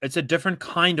 it's a different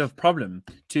kind of problem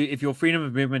to if your freedom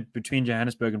of movement between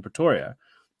Johannesburg and Pretoria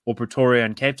or Pretoria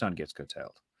and Cape Town gets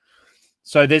curtailed.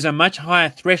 So there's a much higher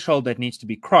threshold that needs to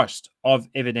be crossed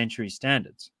of evidentiary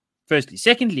standards. Firstly.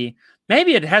 Secondly,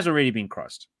 maybe it has already been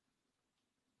crossed.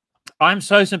 I'm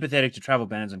so sympathetic to travel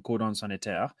bans and cordon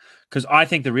sanitaire because I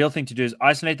think the real thing to do is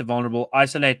isolate the vulnerable,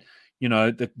 isolate,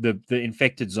 the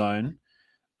infected zone.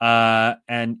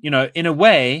 And, in a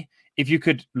way, if you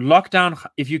could not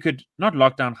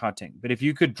lock down Gauteng, but if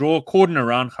you could draw a cordon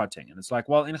around Gauteng, and it's like,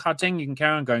 well, in Gauteng, you can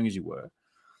carry on going as you were,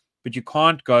 but you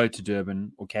can't go to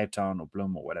Durban or Cape Town or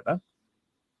Bloem or whatever.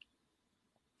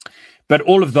 But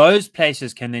all of those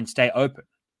places can then stay open.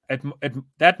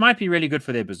 That might be really good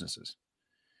for their businesses.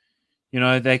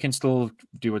 They can still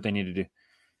do what they need to do.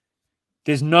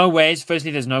 There's no ways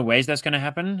that's going to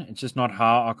happen. It's just not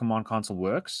how our command council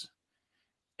works.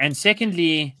 And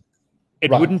secondly, it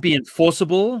wouldn't be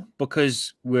enforceable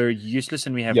because we're useless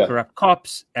and we have corrupt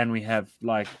cops and we have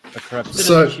a corrupt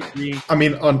citizenship. So, I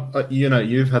mean,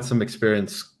 you've had some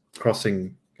experience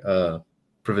crossing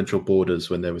provincial borders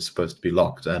when they were supposed to be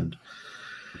locked, and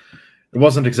it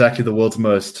wasn't exactly the world's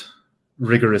most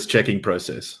rigorous checking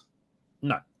process.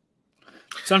 No.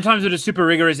 Sometimes it is super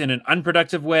rigorous in an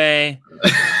unproductive way.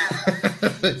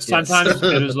 Sometimes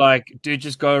it was like, dude,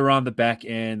 just go around the back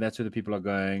end. That's where the people are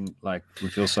going. Like, we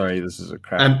feel sorry. This is a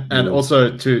crap. And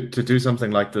also to do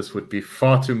something like this would be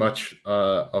far too much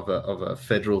of a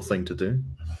federal thing to do.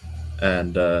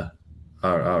 And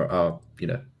our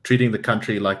treating the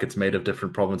country like it's made of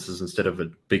different provinces instead of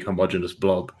a big homogenous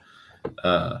blob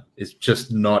is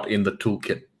just not in the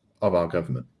toolkit of our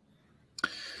government.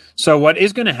 So what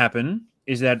is going to happen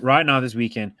is that right now this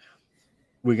weekend,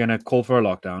 we're going to call for a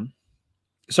lockdown.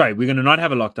 Sorry, we're going to not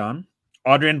have a lockdown.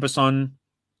 Adrian Basson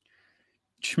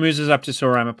schmoozes up to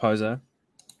Cyril Ramaphosa.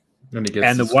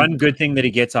 And the one good thing that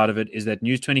he gets out of it is that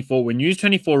when News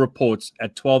 24 reports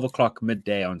at 12 o'clock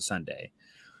midday on Sunday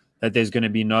that we're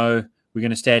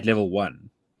going to stay at level 1.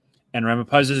 And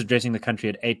Ramaphosa is addressing the country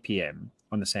at 8 p.m.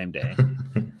 on the same day.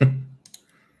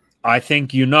 I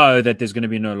think that there's going to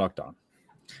be no lockdown.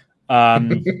 I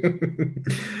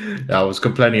was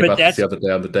complaining about this the other day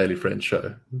on the Daily Friends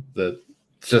show. There's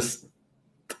just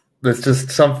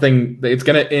something. It's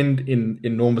going to end in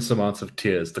enormous amounts of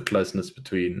tears. The closeness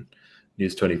between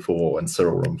News 24 and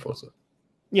Cyril Ramaphosa.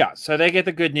 Yeah, so they get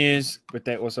the good news, but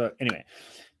they also anyway.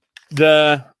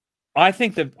 I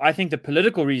think the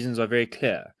political reasons are very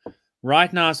clear.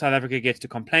 Right now, South Africa gets to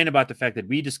complain about the fact that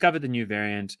we discovered the new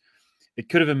variant. It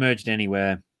could have emerged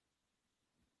anywhere.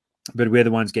 But we're the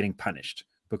ones getting punished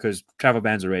because travel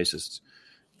bans are racist.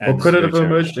 Or could it have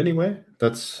emerged anyway?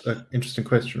 That's an interesting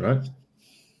question, right?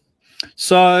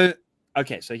 So,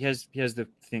 okay, so here's the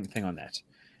thing on that.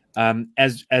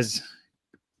 As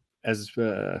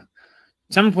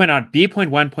someone pointed out,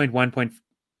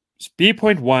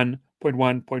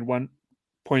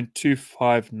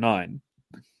 B.1.1.259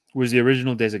 was the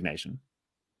original designation.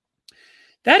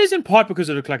 That is in part because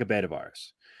it looked like a beta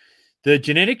virus. The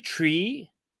genetic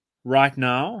tree right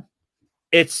now,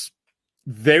 it's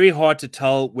very hard to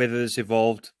tell whether this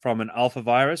evolved from an alpha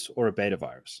virus or a beta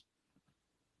virus.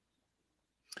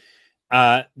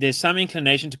 There's some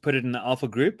inclination to put it in the alpha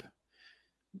group.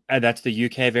 That's the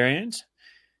UK variant.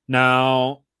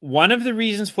 Now, one of the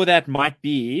reasons for that might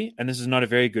be, and this is not a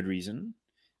very good reason,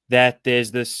 that there's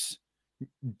this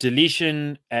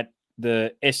deletion at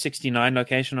the S69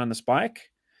 location on the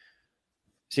spike,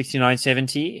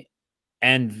 6970.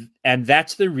 And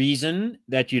that's the reason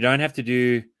that you don't have to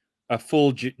do a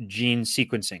full gene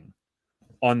sequencing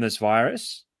on this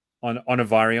virus, on a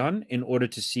virion, in order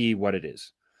to see what it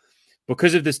is.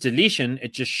 Because of this deletion,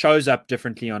 it just shows up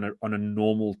differently on a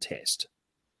normal test.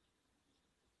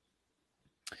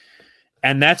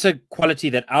 And that's a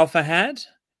quality that Alpha had,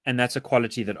 and that's a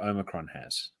quality that Omicron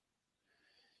has.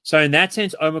 So in that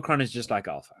sense, Omicron is just like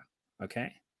Alpha,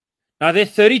 okay? Now, there are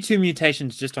 32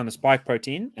 mutations just on the spike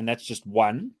protein, and that's just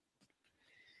one.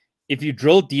 If you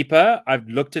drill deeper, I've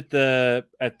looked at the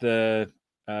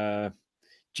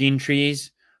gene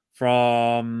trees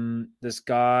from this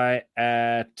guy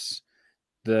at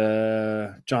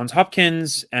the Johns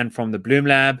Hopkins and from the Bloom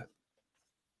Lab.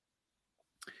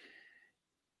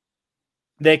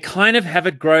 they kind of have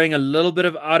it growing a little bit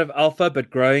out of alpha, but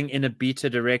growing in a beta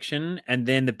direction. And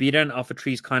then the beta and alpha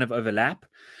trees kind of overlap.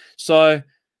 So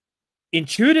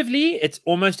intuitively, it's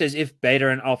almost as if beta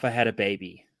and alpha had a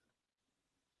baby.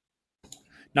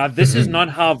 Now, this is not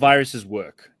how viruses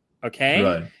work, okay?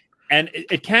 Right. And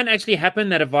it can actually happen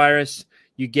that a virus,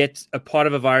 you get a part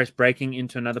of a virus breaking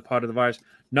into another part of the virus.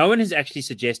 No one is actually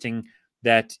suggesting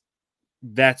that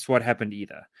that's what happened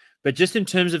either. But just in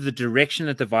terms of the direction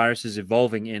that the virus is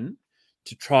evolving in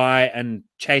to try and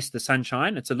chase the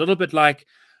sunshine, it's a little bit like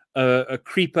a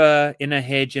creeper in a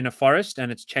hedge in a forest,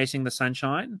 and it's chasing the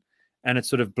sunshine. And it's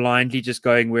sort of blindly just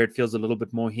going where it feels a little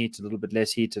bit more heat, a little bit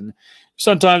less heat. And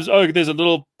sometimes, there's a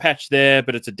little patch there,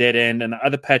 but it's a dead end. And the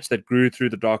other patch that grew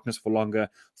through the darkness for longer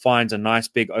finds a nice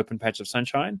big open patch of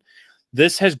sunshine.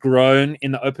 This has grown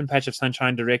in the open patch of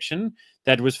sunshine direction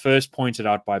that was first pointed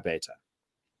out by beta.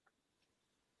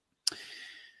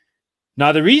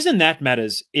 Now, the reason that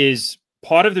matters is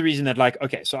part of the reason that,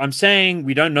 so I'm saying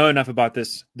we don't know enough about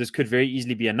this. This could very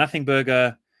easily be a nothing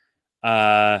burger.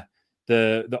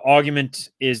 The argument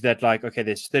is that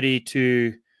there's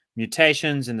 32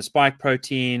 mutations in the spike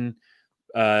protein.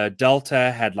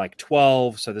 Delta had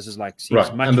 12, so this is seems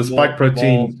right. much And the spike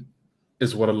protein evolved.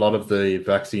 is what a lot of the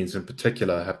vaccines in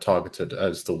particular have targeted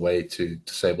as the way to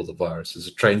disable the virus. Is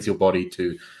it trains your body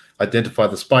to identify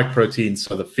the spike protein.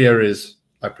 So the fear is,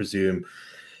 I presume,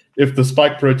 if the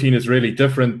spike protein is really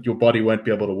different, your body won't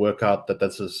be able to work out that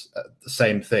this is the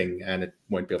same thing, and it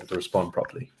won't be able to respond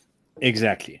properly.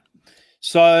 Exactly.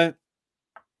 So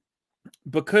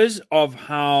because of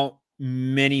how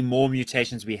many more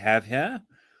mutations we have here,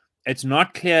 it's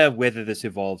not clear whether this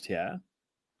evolved here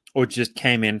or just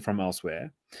came in from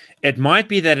elsewhere. It might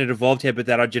be that it evolved here, but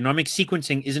that our genomic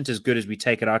sequencing isn't as good as we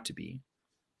take it out to be.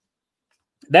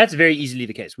 That's very easily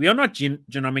the case. We are not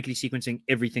genomically sequencing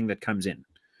everything that comes in.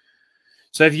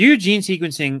 So if you gene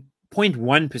sequencing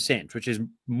 0.1%, which is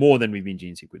more than we've been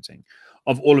gene sequencing,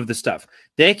 of all of the stuff,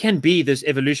 there can be this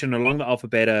evolution along the alpha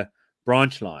beta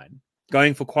branch line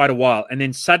going for quite a while, and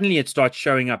then suddenly it starts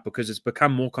showing up because it's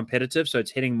become more competitive, so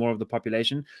it's hitting more of the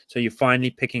population, so you're finally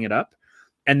picking it up,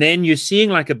 and then you're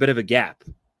seeing a bit of a gap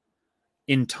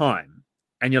in time,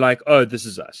 and you're like, oh, this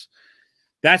is us.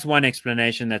 That's one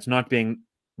explanation that's not being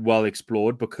well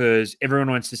explored, because everyone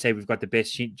wants to say we've got the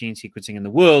best gene sequencing in the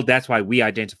world. That's why we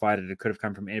identified it. It could have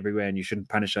come from everywhere, and you shouldn't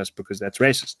punish us because that's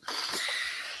racist.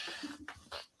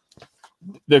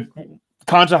 The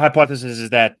counter hypothesis is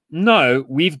that no,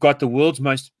 we've got the world's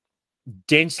most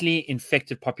densely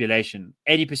infected population.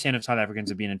 80% of South Africans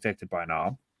have been infected by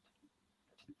now,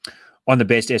 on the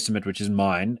best estimate, which is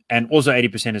mine, and also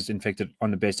 80% is infected on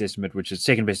the best estimate, which is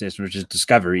second best estimate, which is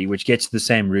Discovery, which gets the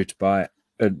same route by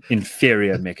an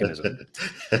inferior mechanism.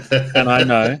 And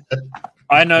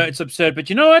I know it's absurd, but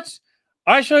you know what?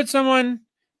 I showed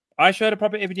a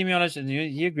proper epidemiologist, and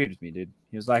he agreed with me, dude.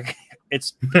 He was like,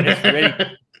 it's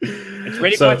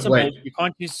really so, quite simple. Wait. You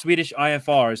can't use Swedish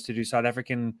IFRs to do South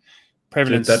African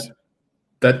prevalence.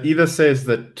 That either says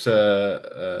that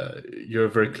you're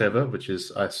very clever, which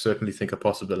is, I certainly think, a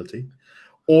possibility,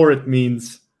 or it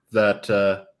means that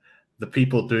the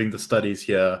people doing the studies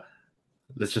here,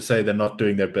 let's just say, they're not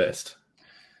doing their best.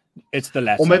 It's the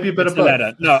latter. Or maybe a bit of both.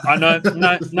 Latter. No, I know.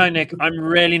 No, Nick, I'm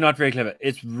really not very clever.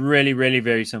 It's really, really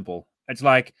very simple. It's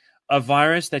like a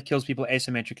virus that kills people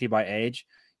asymmetrically by age.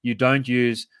 You don't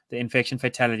use the infection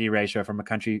fatality ratio from a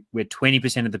country where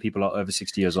 20% of the people are over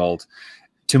 60 years old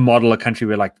to model a country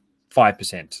where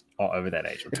 5% are over that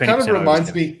age. Or 20%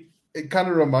 it kind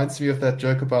of reminds me of that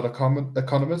joke about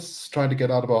economists trying to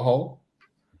get out of a hole.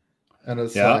 And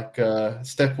it's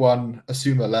step one,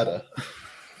 assume a ladder.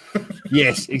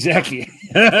 Yes, exactly.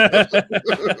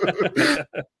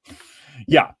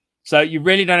 Yeah. So you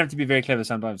really don't have to be very clever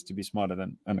sometimes to be smarter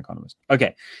than an economist.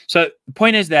 Okay. So the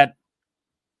point is that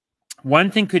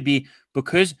one thing could be,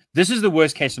 because this is the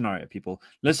worst case scenario, people.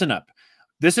 Listen up.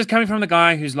 This is coming from the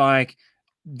guy who's like,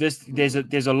 this.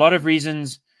 There's a lot of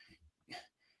reasons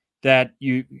that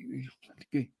you.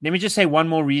 Let me just say one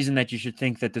more reason that you should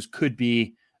think that this could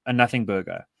be a nothing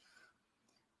burger.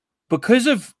 Because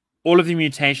of all of the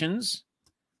mutations,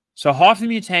 so half the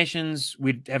mutations,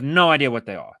 we have no idea what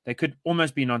they are. They could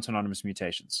almost be non-synonymous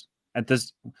mutations. At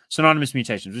this synonymous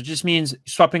mutations, which just means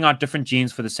swapping out different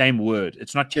genes for the same word.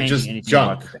 It's not changing anything.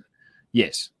 Junk. About it.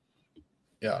 Yes.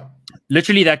 Yeah.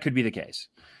 Literally, that could be the case.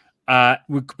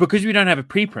 Because we don't have a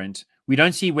preprint, we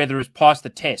don't see whether it's passed the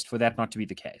test for that not to be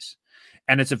the case.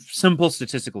 And it's a simple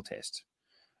statistical test.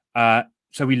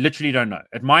 So we literally don't know.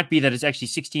 It might be that it's actually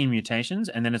 16 mutations,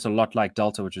 and then it's a lot like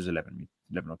Delta, which is 11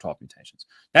 or 12 mutations.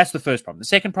 That's the first problem. The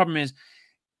second problem is,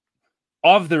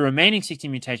 of the remaining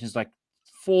 16 mutations,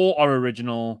 4 are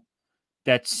original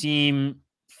that seem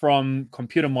from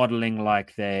computer modeling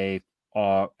like they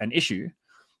are an issue,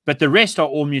 but the rest are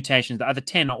all mutations. The other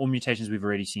 10 are all mutations we've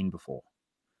already seen before,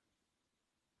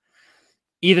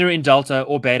 either in delta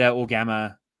or beta or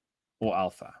gamma or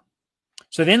alpha.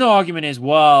 So then the argument is,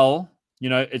 well,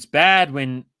 it's bad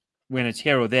when it's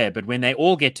here or there, but when they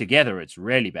all get together, it's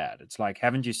really bad. It's like,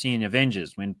 haven't you seen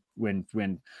Avengers when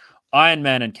Iron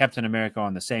Man and Captain America are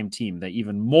on the same team? They're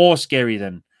even more scary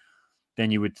than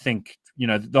you would think.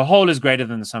 The whole is greater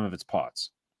than the sum of its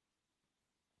parts.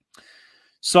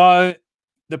 So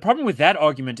the problem with that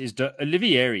argument is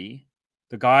Olivieri,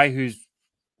 the guy who's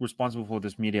responsible for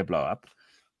this media blow up,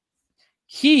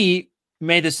 he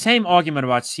made the same argument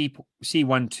about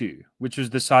C12, which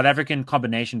was the South African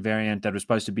combination variant that was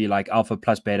supposed to be like alpha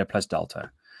plus beta plus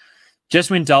delta. Just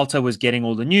when delta was getting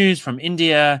all the news from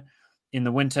India in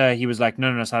the winter, he was like,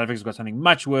 no, South Africa's got something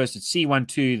much worse. It's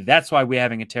C12. That's why we're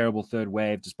having a terrible third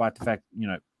wave, despite the fact,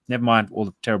 never mind all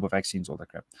the terrible vaccines, all that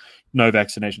crap. No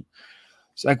vaccination.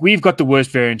 It's like, we've got the worst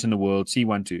variant in the world,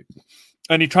 C12.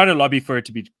 And he tried to lobby for it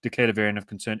to be declared a variant of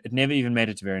concern. It never even made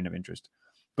it to variant of interest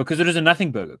because it is a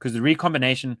nothing burger, because the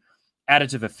recombination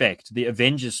additive effect, the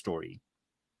Avengers story,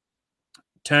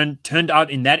 turned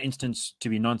out in that instance to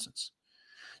be nonsense.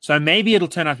 So maybe it'll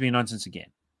turn out to be nonsense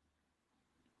again.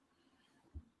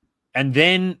 And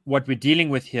then what we're dealing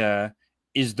with here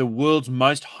is the world's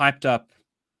most hyped up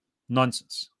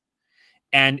nonsense.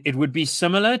 And it would be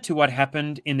similar to what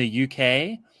happened in the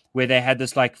UK, where they had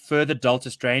this like further Delta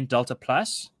strain, Delta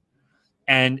Plus,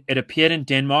 and it appeared in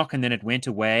Denmark and then it went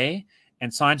away.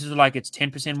 And scientists were like, it's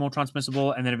 10% more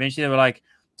transmissible. And then eventually they were like,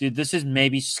 dude, this is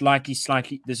maybe slightly,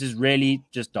 this is really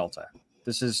just Delta.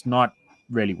 This is not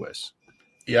really worse.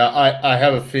 Yeah, I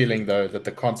have a feeling, though, that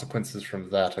the consequences from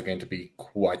that are going to be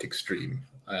quite extreme,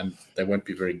 and they won't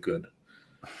be very good.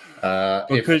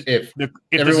 If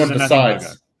everyone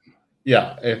decides,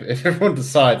 if everyone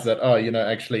decides that,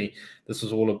 actually, this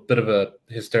was all a bit of a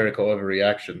hysterical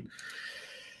overreaction.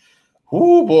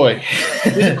 Oh boy,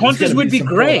 the consensus would be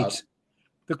great.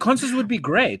 The consensus would be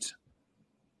great.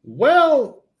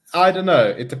 Well, I don't know.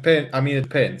 It depends. I mean, it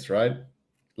depends, right?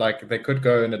 Like, they could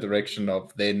go in a direction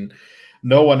of then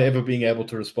no one ever being able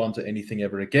to respond to anything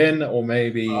ever again, or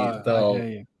maybe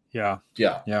they'll. Yeah.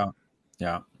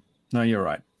 No, you're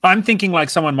right. I'm thinking like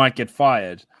someone might get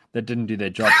fired that didn't do their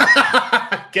job.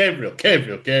 Gabriel.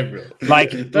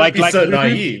 Like, Don't be so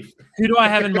naive. Who do I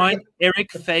have in mind? Eric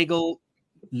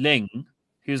Fagel-Ling,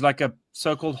 who's like a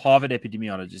so-called Harvard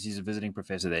epidemiologist. He's a visiting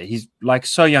professor there. He's like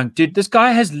so young. Dude, this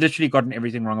guy has literally gotten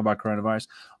everything wrong about coronavirus.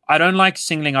 I don't like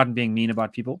singling out and being mean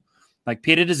about people. Like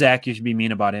Peter Daszak, you should be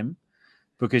mean about him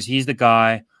because he's the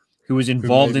guy who was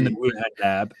involved in the Wuhan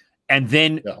lab and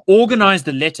then organized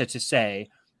the letter to say,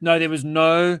 no, there was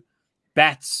no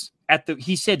bats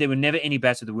he said there were never any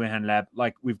bats at the Wuhan lab.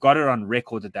 Like, we've got it on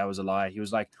record that was a lie. He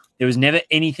was like, there was never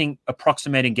anything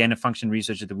approximating gain of function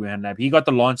research at the Wuhan lab. He got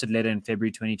the Lancet letter in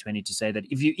February 2020 to say that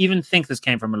if you even think this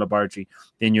came from a laboratory,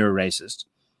 then you're a racist.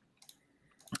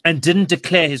 And didn't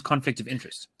declare his conflict of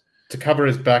interest. To cover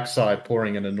his backside,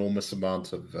 pouring an enormous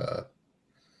amount of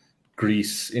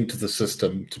grease into the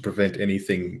system to prevent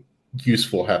anything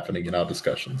useful happening in our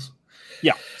discussions.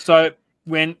 Yeah. So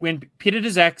when Peter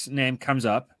Daszak's name comes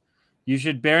up, you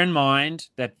should bear in mind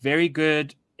that very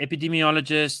good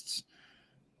epidemiologists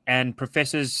and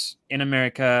professors in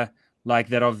America, like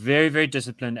that are very, very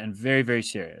disciplined and very, very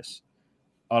serious,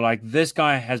 are like, this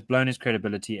guy has blown his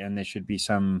credibility and there should be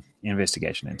some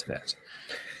investigation into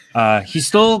that. He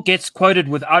still gets quoted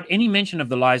without any mention of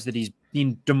the lies that he's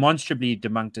been demonstrably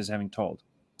debunked as having told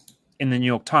in the New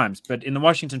York Times. But in the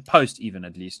Washington Post, even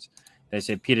at least, they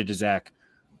say Peter Daszak,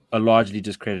 a largely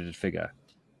discredited figure,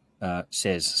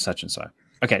 says such and so.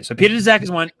 Okay, so Peter Daszak is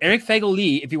one. Eric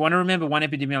Fagel-Lee, if you want to remember one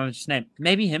epidemiologist's name,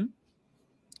 maybe him.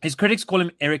 His critics call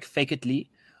him Eric Fake-It-Lee.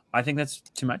 I think that's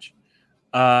too much.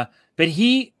 But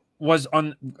he was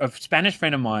on, a Spanish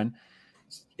friend of mine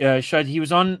showed he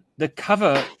was on the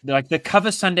cover, like the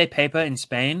cover Sunday paper in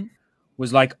Spain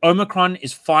was like, Omicron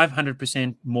is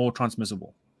 500% more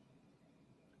transmissible.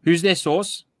 Who's their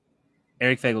source?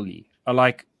 Eric Fagel-Lee, a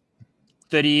like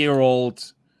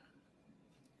 30-year-old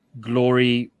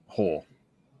glory whore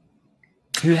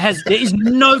who has, there is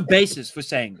no basis for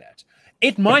saying that.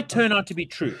 It might turn out to be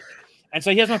true. And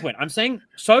so here's my point. I'm saying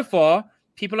so far,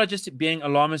 people are just being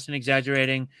alarmist and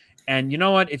exaggerating. And you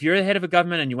know what? If you're the head of a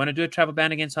government and you want to do a travel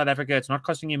ban against South Africa, it's not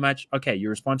costing you much. Okay, you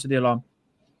respond to the alarm.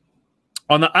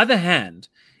 On the other hand,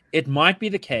 it might be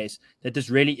the case that this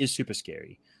really is super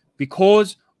scary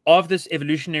because of this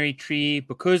evolutionary tree,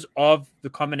 because of the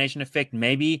combination effect.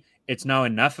 Maybe it's now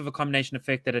enough of a combination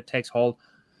effect that it takes hold.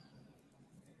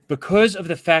 because of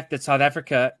the fact that South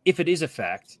Africa, if it is a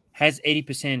fact, has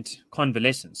 80%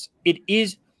 convalescence, it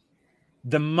is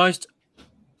the most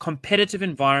competitive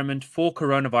environment for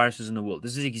coronaviruses in the world.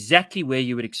 This is exactly where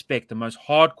you would expect the most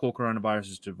hardcore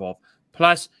coronaviruses to evolve.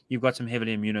 Plus, you've got some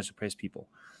heavily immunosuppressed people.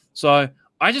 So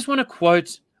I just want to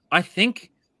quote, I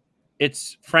think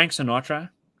it's Frank Sinatra.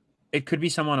 It could be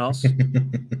someone else.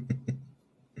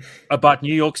 About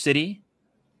New York City.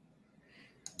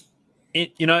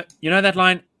 You know that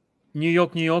line, New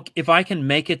York, New York, if I can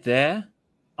make it there,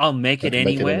 I'll make it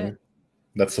anywhere.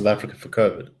 That's South Africa for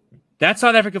COVID. That's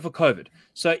South Africa for COVID.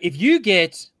 So if you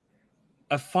get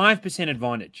a 5%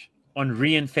 advantage on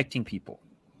reinfecting people,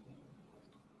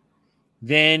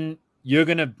 then you're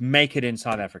going to make it in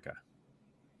South Africa.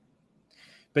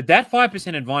 But that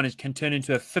 5% advantage can turn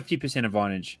into a 50%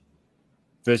 advantage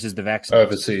versus the vaccine.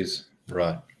 Overseas,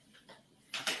 right.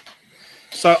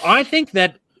 So I think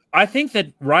that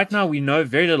right now we know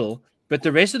very little, but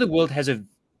the rest of the world has a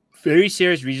very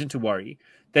serious reason to worry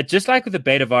that just like with the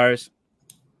beta virus,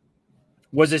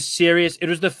 it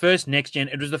was the first next gen,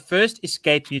 it was the first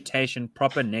escape mutation,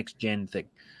 proper next gen thing.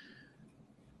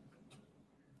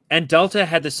 And Delta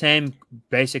had the same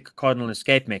basic cardinal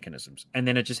escape mechanisms, and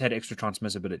then it just had extra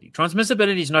transmissibility.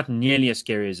 Transmissibility is not nearly as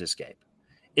scary as escape,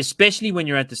 especially when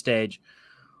you're at the stage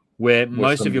where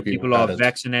most of your people are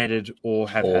vaccinated or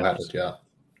have had it.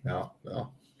 Yeah.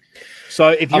 So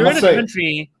if you're in a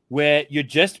country where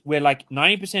like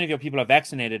 90% of your people are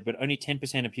vaccinated, but only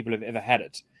 10% of people have ever had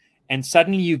it, and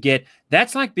suddenly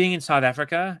that's like being in South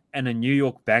Africa and a New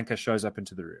York banker shows up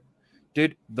into the room.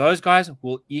 Dude, those guys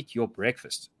will eat your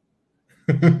breakfast.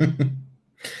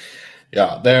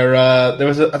 Yeah, there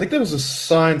was a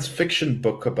science fiction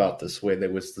book about this where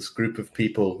there was this group of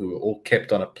people who were all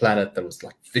kept on a planet that was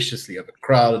like viciously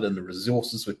overcrowded and the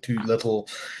resources were too little,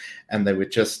 and they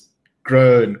would just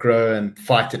grow and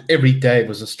fight it. Every day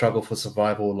was a struggle for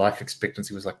survival. Life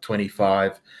expectancy was like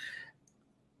 25.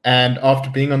 And after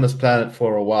being on this planet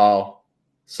for a while,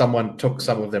 someone took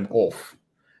some of them off.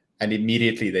 And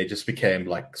immediately they just became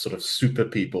like sort of super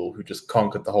people who just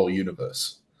conquered the whole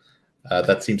universe.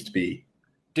 That seems to be...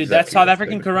 Dude, that's South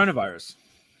African coronavirus.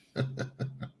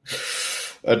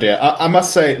 Oh dear. I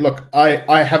must say, look,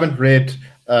 I haven't read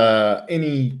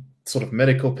any sort of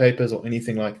medical papers or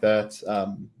anything like that.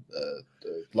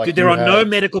 Dude, there are no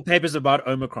medical papers about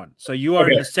Omicron. So you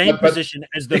are in the same position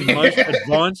as the most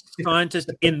advanced scientist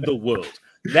in the world.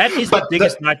 That is the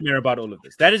biggest nightmare about all of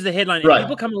this. That is the headline. If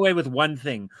people come away with one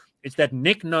thing, it's that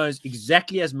Nick knows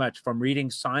exactly as much from reading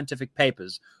scientific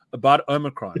papers about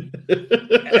Omicron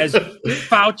as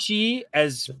Fauci,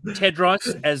 as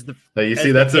Tedros, as the... You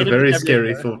see, that's a very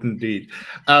scary thought indeed.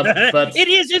 But it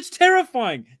is. It's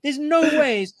terrifying. There's no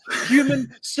ways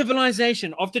human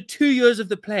civilization, after 2 years of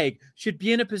the plague, should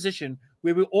be in a position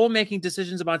where we're all making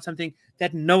decisions about something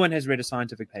that no one has read a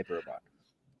scientific paper about.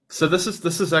 So this is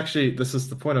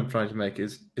the point I'm trying to make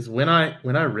is when I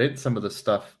read some of this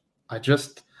stuff,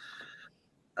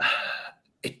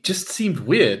 it just seemed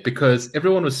weird because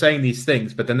everyone was saying these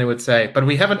things, but then they would say, but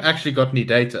we haven't actually got any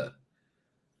data.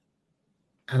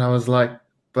 And I was like,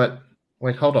 but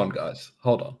wait, hold on, guys.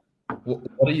 Hold on. What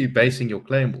are you basing your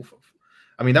claim off of?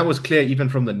 I mean, that was clear even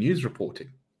from the news reporting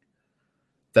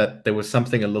that there was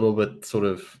something a little bit sort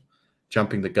of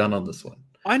jumping the gun on this one.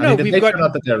 I know. We've got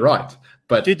out that they're right.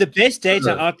 But dude, the best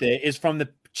data out there is from the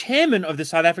chairman of the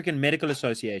South African Medical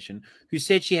Association, who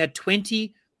said she had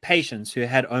 20 patients who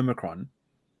had Omicron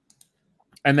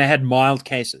and they had mild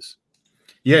cases.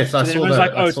 Yes, I saw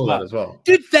that. I saw that as well.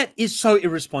 Dude, that is so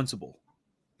irresponsible.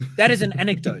 That is an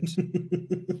anecdote.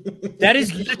 That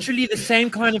is literally the same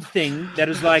kind of thing that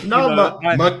is like, no,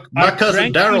 my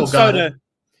cousin Daryl got it.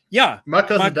 Yeah. My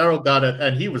cousin Daryl got it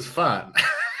and he was fine.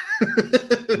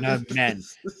 No, man.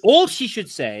 All she should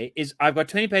say is, I've got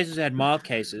 20 patients who had mild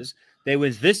cases. They were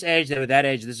this age, they were that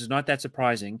age. This is not that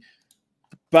surprising.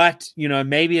 But,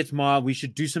 maybe it's mild. We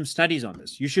should do some studies on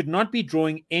this. You should not be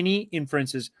drawing any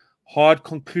inferences, hard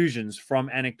conclusions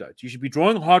from anecdotes. You should be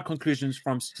drawing hard conclusions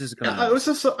from statistical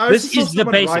analysis. This is the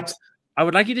basics. I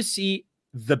would like you to see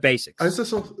the basics. I also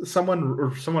saw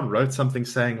someone wrote something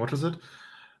saying, what was it?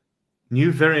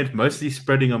 New variant mostly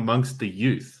spreading amongst the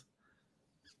youth.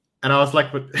 And I was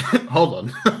like, but hold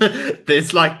on.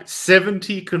 There's like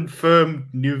 70 confirmed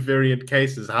new variant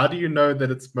cases. How do you know that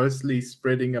it's mostly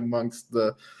spreading amongst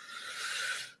the...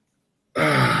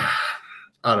 I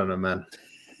don't know, man.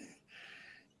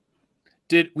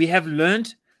 Dude, we have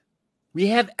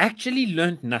actually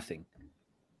learned nothing.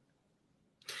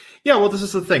 Yeah, well, this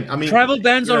is the thing. I mean, travel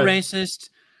bans are racist.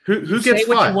 Who gets say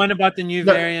what you want about the new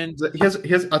variant? Here's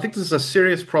I think this is a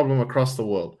serious problem across the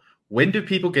world. When do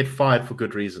people get fired for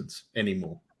good reasons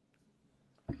anymore?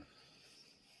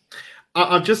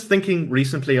 I'm just thinking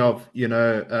recently of,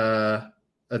 the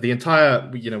entire,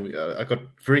 I got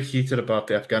very heated about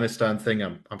the Afghanistan thing.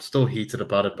 I'm still heated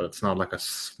about it, but it's not like a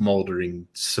smoldering,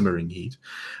 simmering heat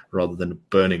rather than a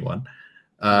burning one.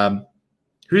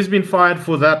 Who's been fired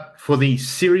for that, for the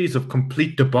series of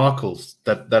complete debacles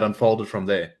that unfolded from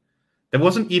there? There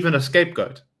wasn't even a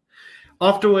scapegoat.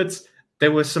 Afterwards,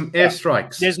 there were some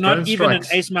airstrikes. There's not even an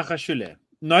Ace Magashule.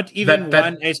 Not even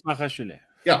one Ace Magashule.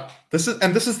 Yeah, this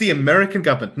is the American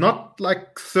government, not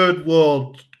like third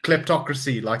world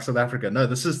kleptocracy like South Africa. No,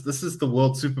 this is the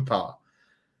world superpower.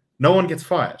 No one gets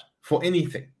fired for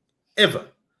anything, ever.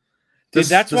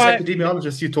 This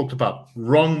epidemiologist you talked about,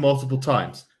 wrong multiple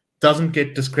times, doesn't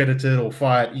get discredited or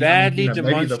fired. Badly,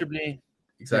 demonstrably.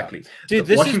 Exactly. Yeah. Dude,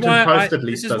 the Washington Post at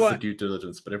least does the due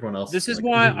diligence, but everyone else. This is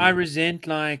why I resent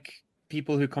like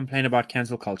people who complain about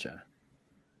cancel culture.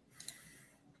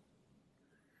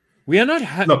 We are not.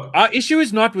 Our issue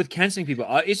is not with canceling people.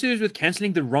 Our issue is with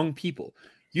canceling the wrong people.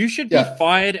 You should be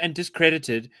fired and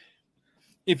discredited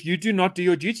if you do not do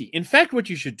your duty. In fact, what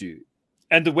you should do,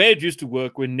 and the way it used to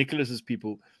work when Nicholas's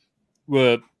people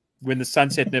were, when the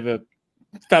sunset never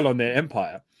fell on their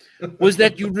empire, was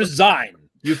that you resign.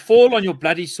 You fall on your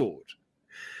bloody sword.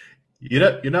 You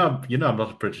know, I'm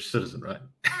not a British citizen, right?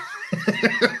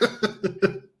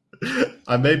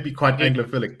 I may be quite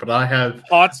Anglophilic, but I have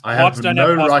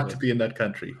no right to be in that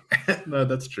country. No,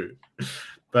 that's true.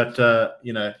 But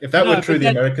if that were true, the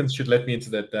Americans should let me into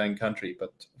that dang country.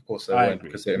 But of course they won't,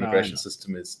 because their immigration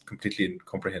system is completely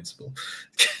incomprehensible.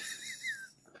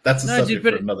 That's a subject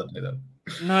for another day, though.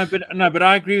 But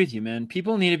I agree with you, man.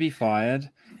 People need to be fired,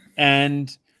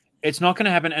 and it's not going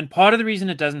to happen. And part of the reason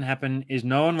it doesn't happen is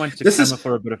no one wants to clamor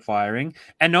for a bit of firing,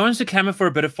 and no one wants to clamor for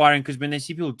a bit of firing because when they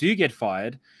see people do get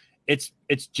fired, it's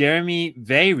Jeremy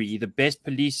Vary, the best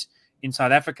police in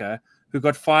South Africa, who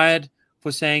got fired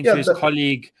for saying to his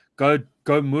colleague, go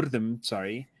Murdum,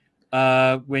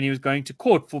 when he was going to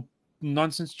court for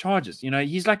nonsense charges.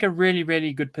 He's like a really,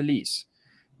 really good police.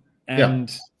 And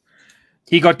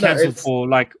he got cancelled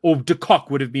or De Kock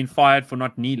would have been fired for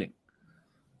not kneeling.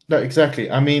 No, exactly.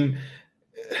 I mean,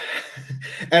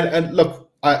 and look,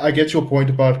 I get your point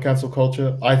about cancel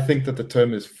culture. I think that the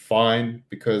term is fine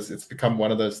because it's become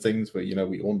one of those things where,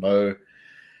 we all know,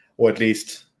 or at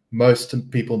least most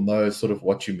people know sort of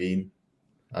what you mean.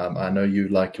 I know you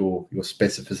like your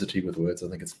specificity with words. I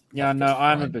think it's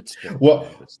I'm a bit strict.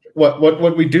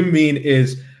 What we do mean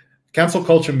is cancel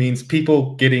culture means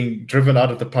people getting driven out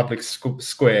of the public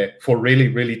square for really,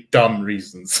 really dumb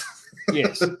reasons.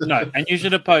 Yes. No, and you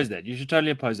should oppose that. You should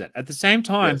totally oppose that. At the same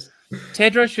time,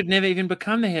 Tedros should never even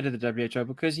become the head of the WHO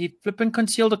because he flipping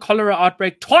concealed a cholera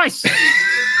outbreak twice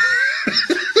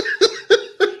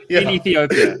in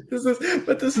Ethiopia. This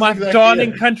is my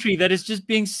darling country that is just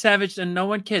being savaged and no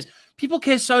one cares. People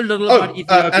care so little about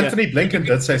Ethiopia. Anthony Blinken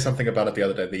did say something about it the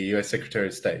other day, the US Secretary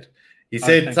of State. He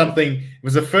said something. It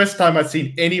was the first time I'd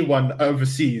seen anyone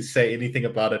overseas say anything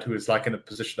about it who is like in a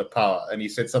position of power. And he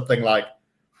said something like,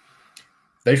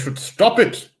 they should stop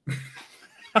it.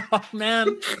 Oh,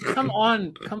 man. Come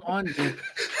on, dude.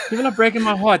 People are breaking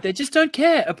my heart. They just don't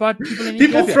care about people in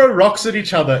Ethiopia. People throw rocks at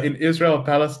each other in Israel and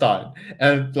Palestine.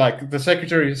 And like the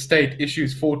Secretary of State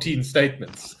issues 14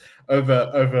 statements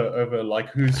over like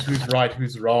who's right,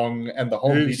 who's wrong, and the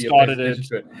whole media started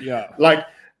it. Yeah. Like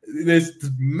there's this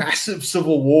massive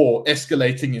civil war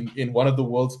escalating in one of the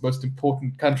world's most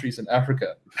important countries in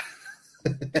Africa.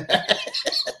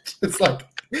 It's like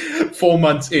 4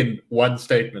 months in, one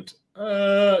statement.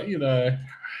 Anyway.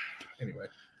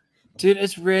 Dude,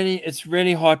 it's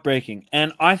really heartbreaking.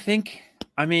 And I think,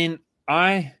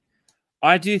 I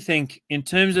do think in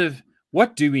terms of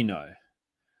what do we know?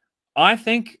 I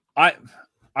think I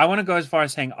want to go as far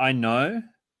as saying I know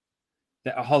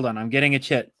that. Hold on, I'm getting a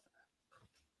chat.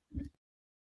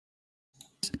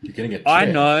 You're getting a chat. I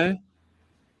know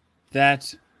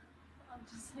that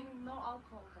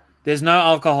there's no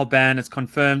alcohol ban. It's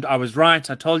confirmed. I was right.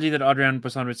 I told you that Adrian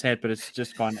Bassan would say it, but it's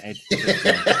just gone 8.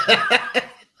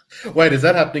 Wait, is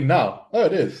that happening now? Oh,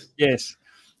 it is. Yes.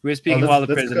 We're speaking while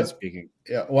the president's speaking.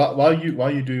 Yeah. While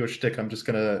you do your shtick, I'm just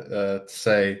going to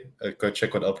say, go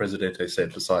check what El Presidente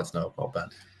said besides no alcohol ban.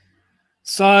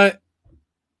 So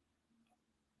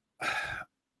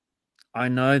I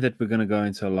know that we're going to go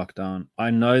into a lockdown. I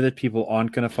know that people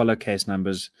aren't going to follow case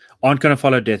numbers, aren't going to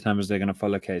follow death numbers. They're going to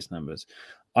follow case numbers.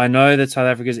 I know that South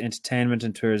Africa's entertainment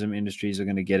and tourism industries are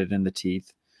going to get it in the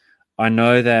teeth. I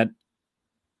know that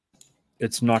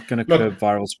it's not going to curb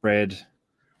viral spread.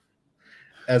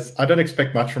 as I don't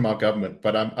expect much from our government,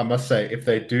 but I must say, if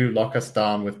they do lock us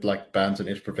down with like bans on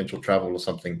interprovincial travel or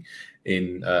something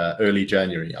in early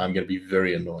January, I'm going to be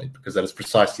very annoyed because that is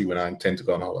precisely when I intend to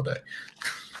go on holiday.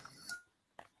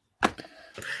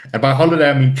 And by holiday,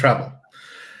 I mean travel.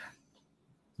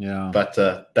 Yeah. But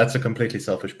that's a completely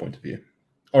selfish point of view.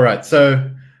 All right,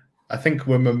 so I think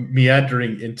we're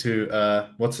meandering into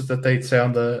what's it that they say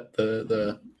on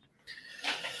the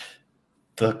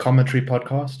commentary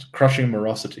podcast? Crushing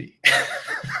Morosity.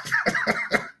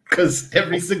 Because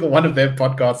every single one of their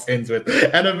podcasts ends with,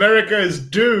 and America is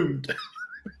doomed.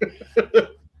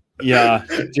 Yeah,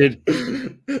 dude.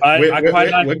 We're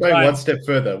going one step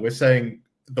further. We're saying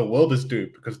the world is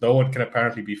doomed because no one can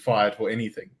apparently be fired for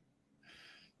anything.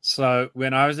 So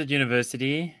when I was at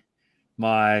university,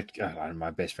 one of my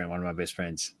best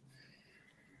friends,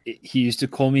 he used to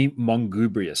call me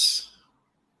Mongubrious.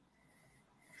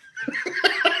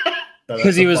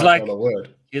 Because he was like,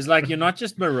 you're not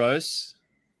just morose,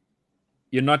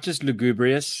 you're not just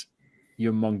lugubrious,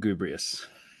 you're mongubrious.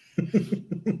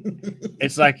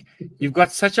 It's like you've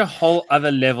got such a whole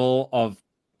other level of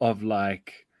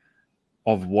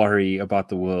worry about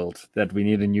the world that we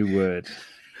need a new word.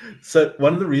 So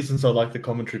one of the reasons I like the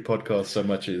commentary podcast so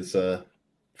much is,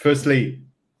 firstly,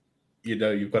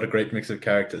 you've got a great mix of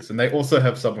characters, and they also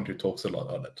have someone who talks a lot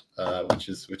on it, which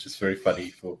is very funny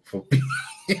for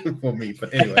for me.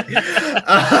 But anyway,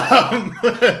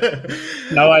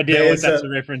 no idea what that's a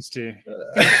reference to.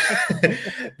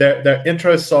 Their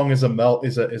intro song is a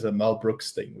Mel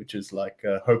Brooks thing, which is like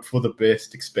hope for the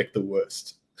best, expect the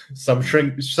worst. Some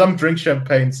drink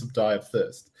champagne, some die of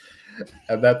thirst.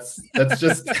 And that's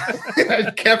just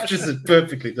it captures it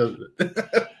perfectly, doesn't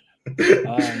it?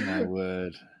 Oh my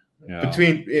word. Yeah.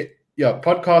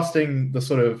 Podcasting the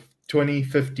sort of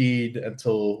 2015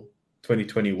 until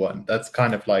 2021. That's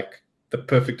kind of like the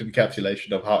perfect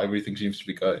encapsulation of how everything seems to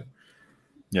be going.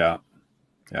 Yeah.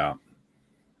 Yeah.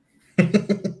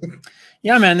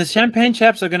 Yeah, man, the champagne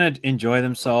chaps are going to enjoy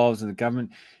themselves, and the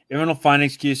government, everyone will find an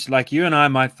excuse. Like you and I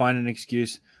might find an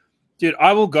excuse. Dude,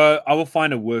 I will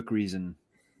find a work reason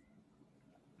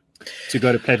to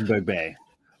go to Plettenberg Bay.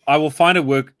 I will find a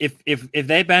work if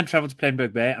they ban travel to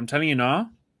Plettenberg Bay, I'm telling you now,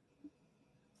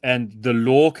 and the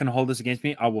law can hold this against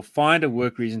me, I will find a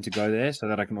work reason to go there so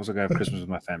that I can also go have Christmas with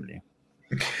my family.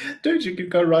 Dude, you could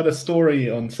go write a story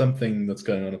on something that's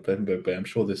going on at Plettenberg Bay. I'm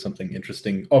sure there's something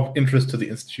interesting of interest to the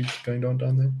institute going on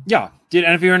down there. Yeah, dude,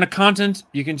 and if you're an accountant,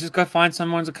 you can just go find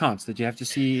someone's accounts that you have to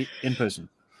see in person.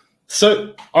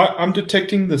 So I'm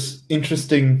detecting this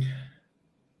interesting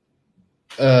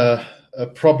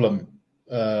problem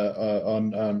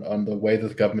on the way that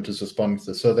the government is responding to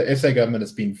this. So the SA government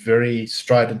has been very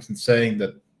strident in saying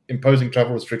that imposing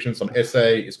travel restrictions on SA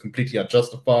is completely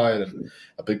unjustified and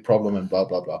a big problem and blah,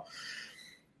 blah, blah.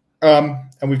 And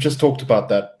we've just talked about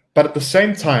that. But at the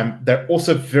same time, they're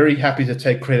also very happy to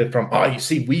take credit from, you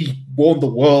see, we warned the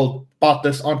world about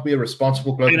this. Aren't we a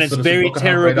responsible global citizen? And it's very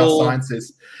terrible. Our science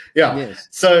is. Yeah. Yes.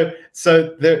 So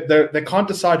they can't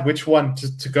decide which one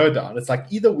to go down. It's like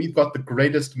either we've got the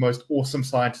greatest, most awesome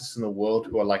scientists in the world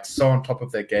who are like so on top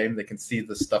of their game they can see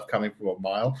this stuff coming from a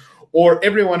mile, or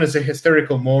everyone is a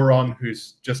hysterical moron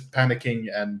who's just panicking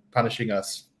and punishing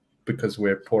us because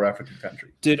we're a poor African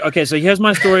country. Dude, okay, so here's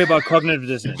my story about cognitive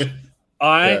dissonance.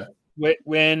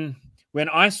 When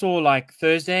I saw like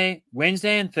Wednesday,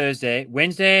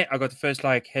 I got the first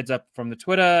like heads up from the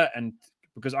Twitter, and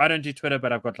because I don't do Twitter,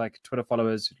 but I've got like Twitter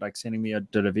followers like sending me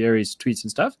Delivery's tweets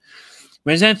and stuff.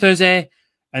 Wednesday and Thursday,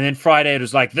 and then Friday it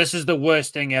was like, this is the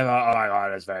worst thing ever. Oh my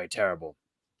God, it's very terrible.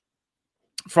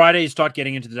 Friday you start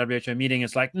getting into the WHO meeting.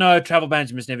 It's like, no, travel bans,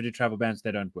 you must never do travel bans.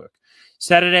 They don't work.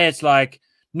 Saturday it's like,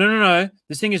 no,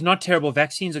 this thing is not terrible.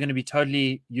 Vaccines are going to be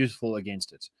totally useful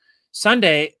against it.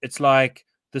 Sunday, it's like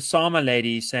the Sama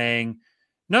lady saying,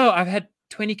 no, I've had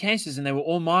 20 cases and they were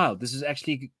all mild. This is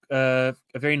actually a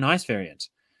very nice variant.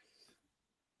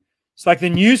 It's like the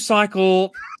news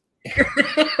cycle.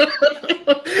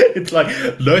 It's like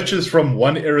lurches from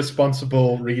one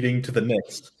irresponsible reading to the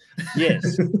next.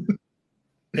 Yes.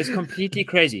 It's completely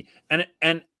crazy. And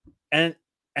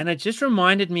it just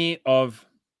reminded me of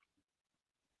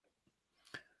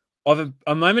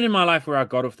a moment in my life where I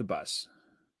got off the bus.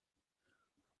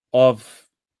 I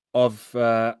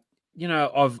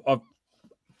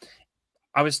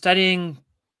was studying,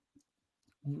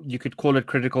 you could call it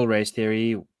critical race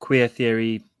theory, queer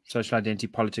theory, social identity,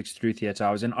 politics through theater.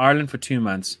 I was in Ireland for 2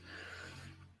 months.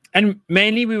 And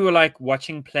mainly we were like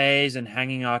watching plays and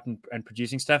hanging out and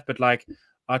producing stuff. But like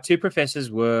our two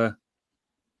professors were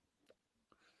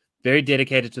very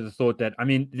dedicated to the thought that, I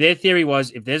mean, their theory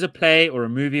was if there's a play or a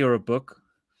movie or a book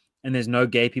and there's no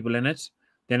gay people in it,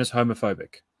 then it's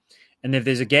homophobic. And if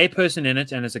there's a gay person in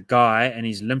it and it's a guy and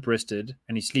he's limp-wristed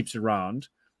and he sleeps around,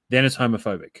 then it's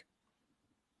homophobic.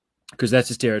 Because that's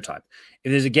a stereotype.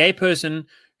 If there's a gay person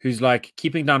who's like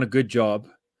keeping down a good job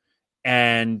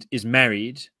and is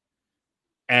married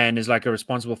and is like a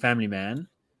responsible family man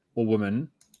or woman,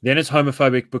 then it's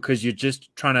homophobic because you're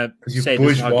just trying to say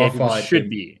this is how gay people should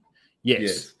be.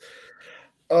 Yes.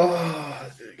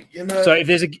 Oh, So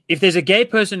if there's a gay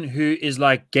person who is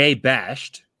like gay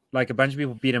bashed, like a bunch of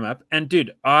people beat him up, and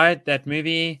dude, that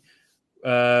movie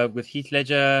with Heath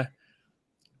Ledger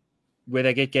where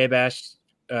they get gay bashed,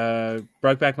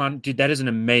 Brokeback Mountain, dude, that is an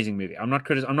amazing movie. I'm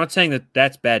not saying that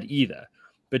that's bad either,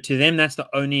 but to them that's the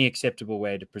only acceptable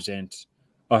way to present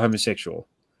a homosexual.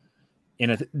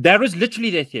 That was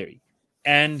literally their theory,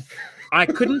 and I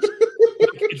couldn't.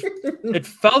 It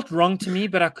felt wrong to me,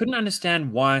 but I couldn't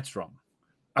understand why it's wrong.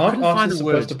 Aren't artists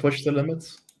supposed to push the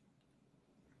limits?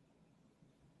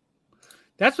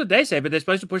 That's what they say, but they're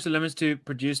supposed to push the limits to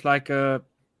produce like to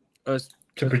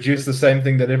produce the same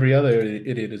thing that every other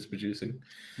idiot is producing.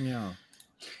 Yeah.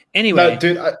 Anyway, no,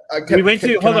 dude,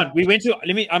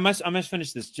 I must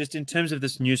finish this just in terms of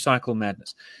this new cycle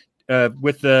madness.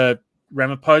 With the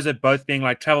Ramaphosa both being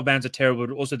like travel bans are terrible,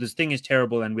 but also this thing is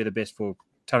terrible and we're the best for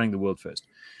telling the world first.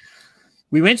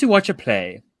 We went to watch a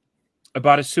play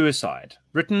about a suicide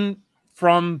written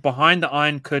from behind the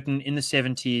Iron Curtain in the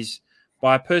 70s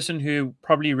by a person who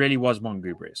probably really was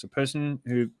Mongoubris, a person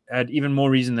who had even more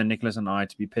reason than Nicholas and I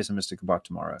to be pessimistic about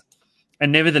tomorrow,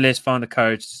 and nevertheless found the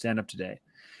courage to stand up today.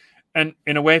 And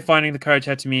in a way, finding the courage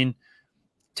had to mean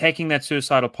taking that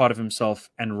suicidal part of himself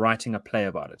and writing a play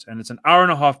about it. And it's an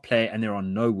hour-and-a-half play, and there are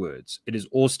no words. It is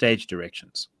all stage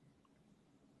directions.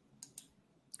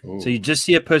 Ooh. So you just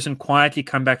see a person quietly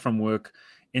come back from work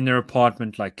in their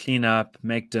apartment, like clean up,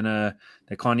 make dinner.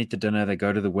 They can't eat the dinner. They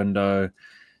go to the window.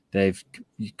 It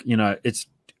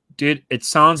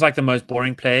sounds like the most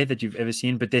boring play that you've ever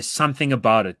seen, but there's something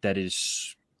about it that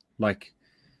is like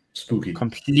spooky,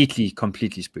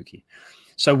 completely spooky.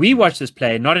 So we watched this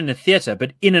play, not in a theater,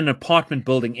 but in an apartment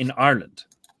building in Ireland.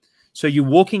 So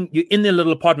you're in their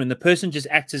little apartment. The person just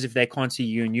acts as if they can't see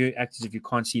you, and you act as if you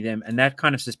can't see them. And that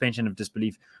kind of suspension of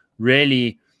disbelief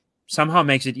really somehow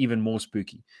makes it even more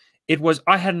spooky.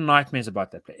 I had nightmares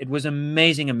about that play. It was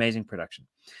amazing, amazing production.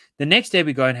 The next day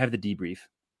we go and have the debrief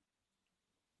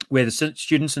where the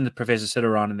students and the professor sit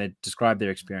around and they describe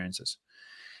their experiences.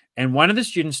 And one of the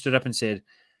students stood up and said,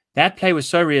 that play was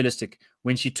so realistic.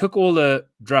 When she took all the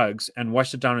drugs and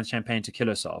washed it down with champagne to kill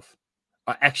herself,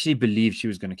 I actually believed she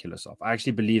was going to kill herself. I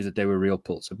actually believed that they were real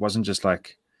pills. It wasn't just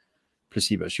like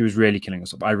placebo. She was really killing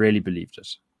herself. I really believed it.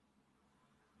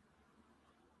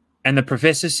 And the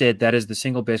professor said that is the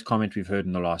single best comment we've heard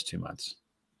in the last 2 months.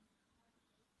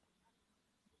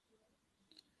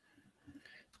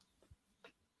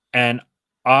 And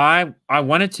I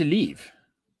wanted to leave.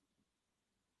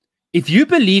 If you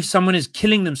believe someone is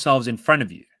killing themselves in front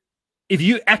of you, if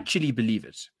you actually believe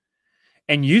it,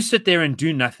 and you sit there and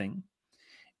do nothing,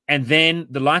 and then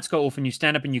the lights go off and you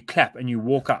stand up and you clap and you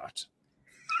walk out.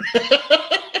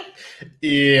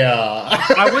 Yeah.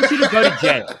 I want you to go to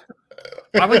jail.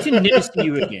 I want to never see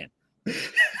you again.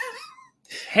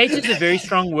 Hate is a very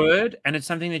strong word, and it's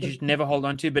something that you should never hold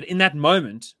on to. But in that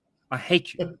moment, I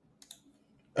hate you.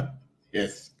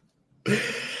 Yes.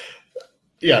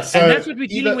 Yeah. So and that's what we're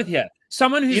dealing with here.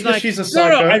 Someone who's like, she's a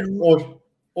psycho,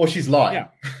 or she's lying.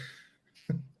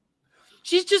 Yeah.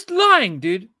 She's just lying,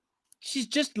 dude. She's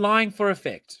just lying for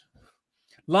effect.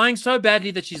 Lying so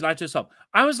badly that she's lied to herself.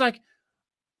 I was like,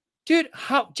 dude,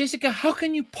 Jessica, how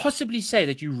can you possibly say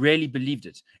that you really believed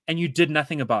it and you did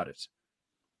nothing about it?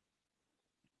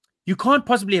 You can't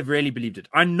possibly have really believed it.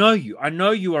 I know you. I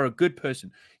know you are a good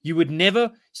person. You would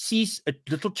never see a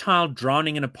little child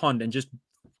drowning in a pond and just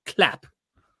clap.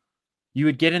 You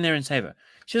would get in there and save her.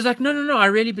 She was like, no, I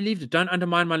really believed it. Don't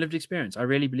undermine my lived experience. I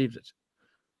really believed it.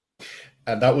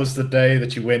 And that was the day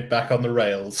that you went back on the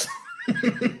rails.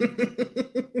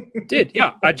 Did,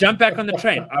 yeah. I jumped back on the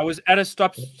train. I was at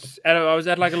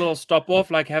like a little stop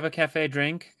off, like have a cafe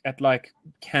drink at like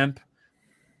camp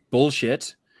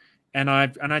bullshit. And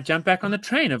I jumped back on the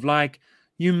train of like,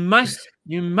 you must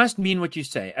mean what you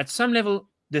say. At some level,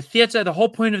 the whole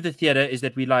point of the theater is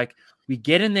that we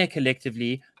get in there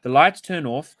collectively, the lights turn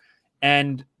off,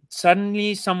 and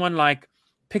suddenly someone like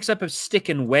picks up a stick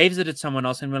and waves it at someone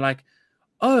else, and we're like,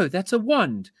 oh, that's a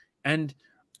wand. And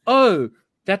oh,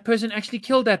 that person actually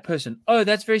killed that person. Oh,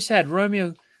 that's very sad.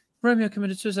 Romeo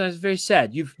committed suicide. It's very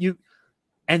sad.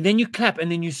 And then you clap,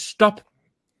 and then you stop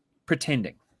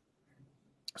pretending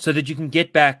so that you can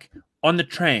get back on the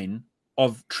train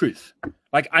of truth.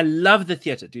 Like, I love the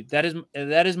theater, dude. That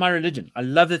is my religion. I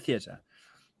love the theater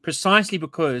precisely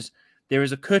because there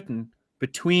is a curtain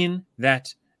between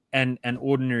that and an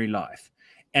ordinary life.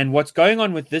 And what's going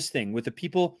on with this thing, with the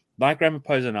people like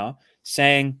Ramaphosa now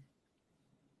saying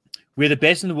we're the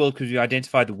best in the world because we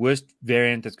identified the worst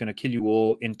variant that's going to kill you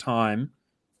all in time,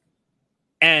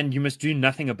 and you must do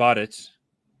nothing about it.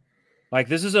 Like,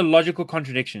 this is a logical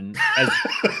contradiction, as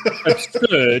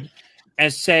absurd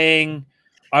as saying,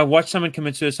 I watched someone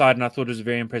commit suicide and I thought it was a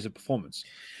very impressive performance.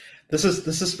 This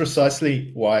is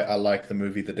precisely why I like the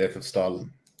movie The Death of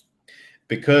Stalin,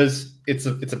 because it's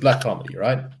a black comedy,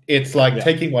 right? It's like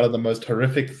taking one of the most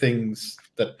horrific things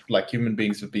that like human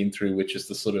beings have been through, which is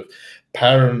the sort of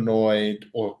paranoid,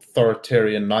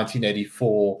 authoritarian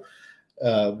 1984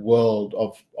 world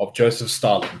of Joseph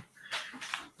Stalin.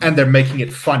 And they're making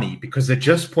it funny because they're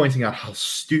just pointing out how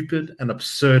stupid and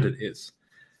absurd it is.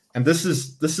 And this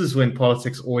is when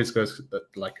politics always goes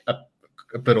like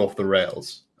a bit off the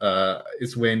rails.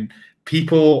 Is when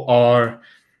people are.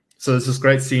 So there's this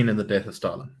great scene in The Death of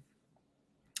Stalin.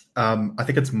 I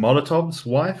think it's Molotov's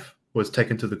wife was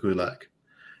taken to the Gulag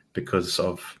because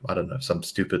of, I don't know, some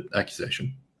stupid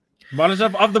accusation.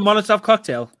 Molotov of the Molotov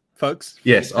cocktail, folks.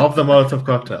 Yes, of the Molotov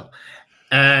cocktail.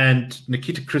 And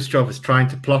Nikita Khrushchev is trying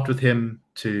to plot with him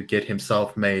to get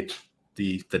himself made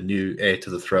the new heir to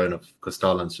the throne of, because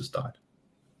Stalin's just died.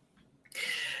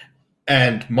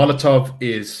 And Molotov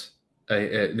is,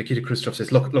 Nikita Khrushchev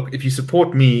says, look, if you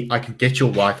support me, I can get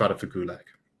your wife out of the Gulag.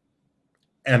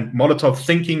 And Molotov,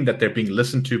 thinking that they're being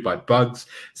listened to by bugs,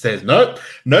 says, nope,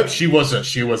 she was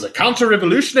a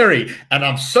counter-revolutionary, and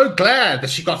I'm so glad that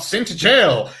she got sent to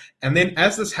jail. And then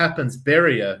as this happens,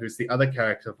 Beria, who's the other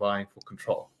character vying for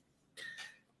control,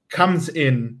 comes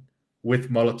in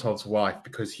with Molotov's wife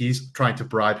because he's trying to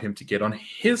bribe him to get on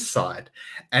his side.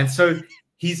 And so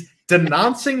he's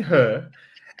denouncing her,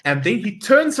 and then he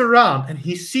turns around and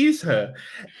he sees her,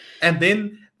 and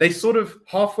then they sort of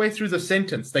halfway through the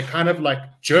sentence, they kind of like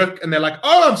jerk and they're like,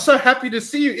 oh, I'm so happy to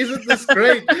see you. Isn't this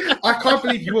great? I can't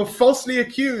believe you were falsely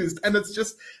accused. And it's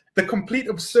just the complete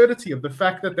absurdity of the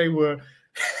fact that they were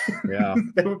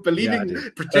they were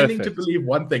pretending to believe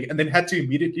one thing and then had to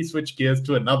immediately switch gears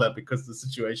to another because the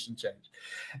situation changed.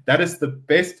 That is the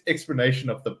best explanation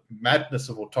of the madness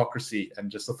of autocracy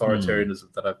and just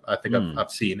authoritarianism that I think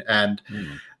I've seen. And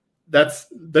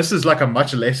this is like a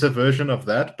much lesser version of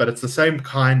that, but it's the same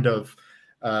kind of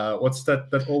what's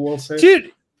that Orwell says?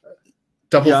 Dude,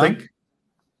 Doublethink.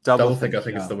 Doublethink, I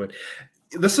think is the word.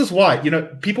 This is why,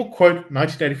 people quote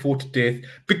 1984 to death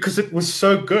because it was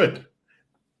so good.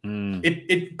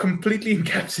 It completely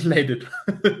encapsulated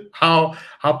how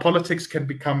politics can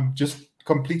become just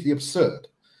completely absurd.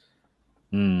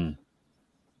 And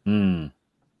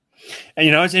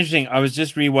it's interesting. I was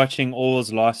just rewatching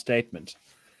Orwell's last statement.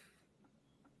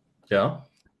 Yeah.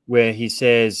 Where he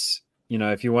says,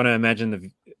 if you want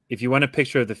a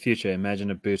picture of the future,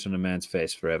 imagine a boot on a man's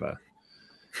face forever.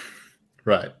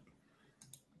 Right.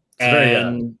 It's a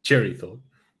very cheery thought.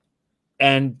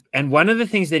 And one of the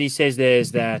things that he says there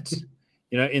is that,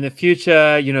 in the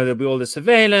future, there'll be all this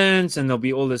surveillance and there'll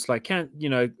be all this like,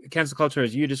 cancel culture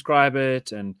as you describe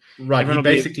it. And right. He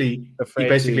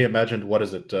basically imagined, what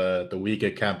is it? The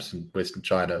Uyghur camps in Western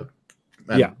China.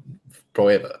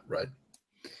 Forever. Right.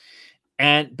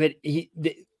 But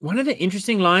one of the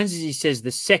interesting lines is he says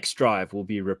the sex drive will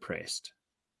be repressed.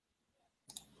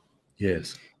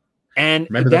 Yes. And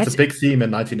remember, that's a big theme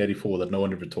in 1984 that no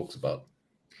one ever talks about.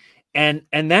 And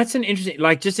that's an interesting,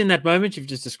 like, just in that moment you've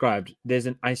just described,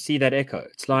 I see that echo.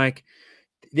 It's like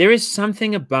there is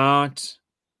something about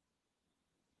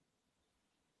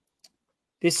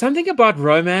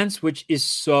romance which is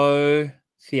so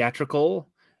theatrical.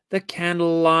 The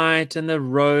candlelight and the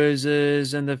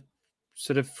roses and the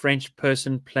sort of French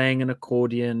person playing an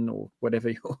accordion or whatever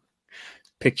your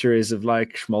picture is of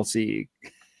like schmaltzy.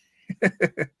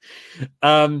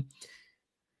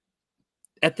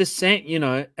 At the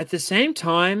same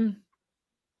time,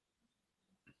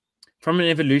 from an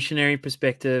evolutionary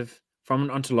perspective, from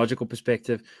an ontological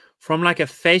perspective, from like a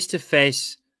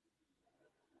face-to-face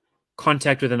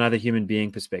contact with another human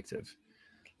being perspective,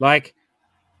 like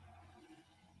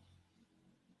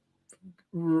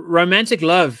romantic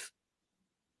love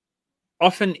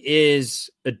often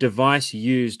is a device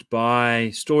used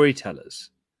by storytellers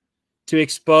to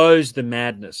expose the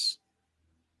madness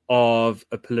of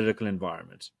a political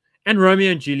environment. And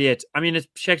Romeo and Juliet, I mean, it's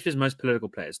Shakespeare's most political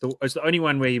play. It's the only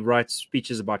one where he writes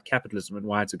speeches about capitalism and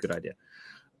why it's a good idea.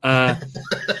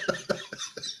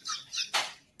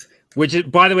 Which,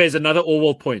 by the way, is another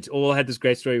Orwell point. Orwell had this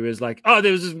great story where it was like,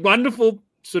 there was this wonderful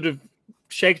sort of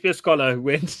Shakespeare scholar who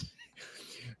went,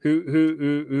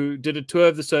 who did a tour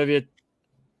of the Soviet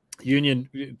Union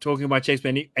talking about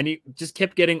Shakespeare, and he just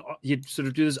kept getting. He'd sort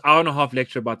of do this hour-and-a-half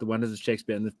lecture about the wonders of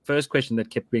Shakespeare, and the first question that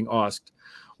kept being asked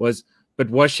was, "But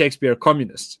was Shakespeare a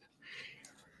communist?"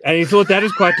 And he thought that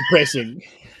was quite depressing.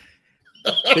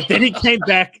 But then he came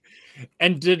back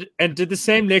and did the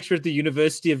same lecture at the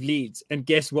University of Leeds, and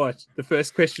guess what? The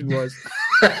first question was.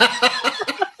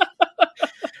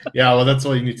 Yeah, well, that's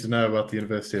all you need to know about the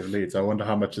University of Leeds. I wonder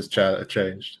how much has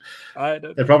changed. I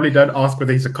don't They probably don't ask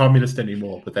whether he's a communist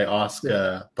anymore, but they ask,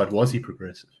 but was he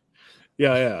progressive?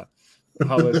 Yeah.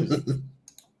 How was it?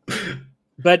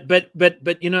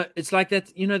 But you know, it's like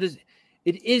that. You know,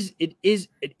 it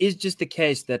is just the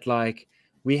case that like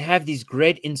we have these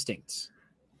great instincts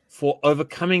for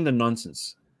overcoming the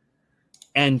nonsense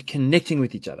and connecting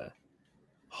with each other,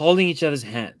 holding each other's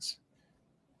hands.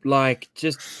 Like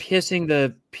just piercing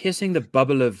the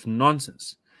bubble of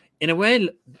nonsense. In a way,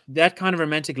 that kind of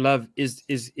romantic love is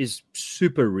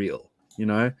super real, you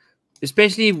know,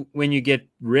 especially when you get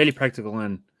really practical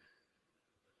and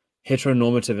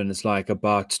heteronormative, and it's like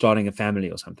about starting a family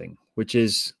or something, which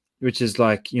is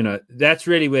like, you know, that's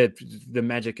really where the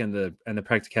magic and the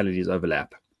practicalities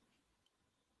overlap.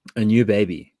 A new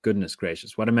baby, goodness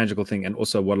gracious, what a magical thing, and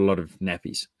also what a lot of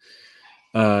nappies.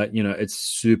 You know, it's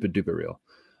super duper real.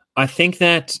 I think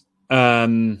that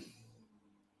I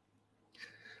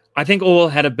think Orwell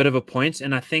had a bit of a point,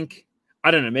 and I think,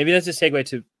 I don't know, maybe that's a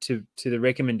segue to the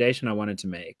recommendation I wanted to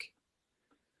make,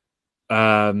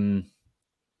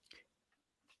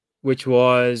 which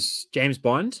was James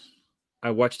Bond.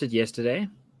 I watched it yesterday.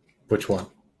 Which one?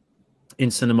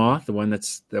 In cinema, the one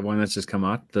that's just come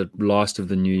out, the last of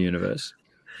the new universe.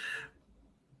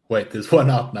 Wait, there's one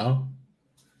out now?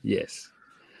 Yes.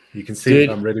 You can see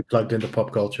I'm really plugged into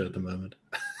pop culture at the moment.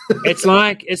 It's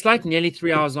like nearly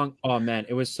 3 hours long. Oh man,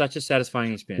 it was such a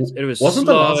satisfying experience. It was Wasn't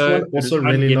slow, the last one also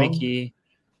really long?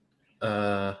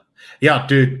 Yeah,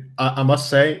 dude, I must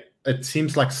say it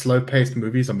seems like slow-paced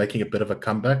movies are making a bit of a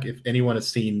comeback. If anyone has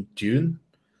seen Dune,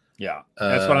 yeah,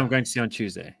 that's what I'm going to see on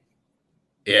Tuesday.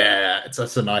 Yeah, it's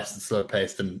also nice and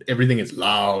slow-paced, and everything is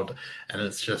loud, and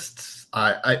it's just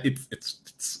I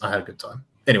had a good time.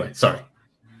 Anyway, sorry.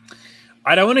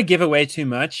 I don't want to give away too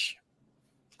much,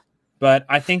 but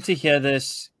I think to hear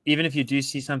this, even if you do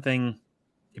see something,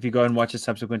 if you go and watch it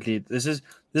subsequently, this is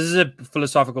a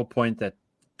philosophical point that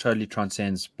totally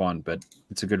transcends Bond, but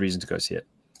it's a good reason to go see it.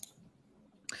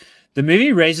 The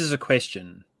movie raises a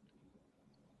question,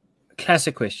 a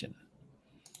classic question.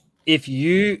 If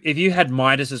you had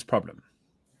Midas's problem,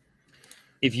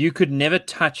 if you could never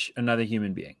touch another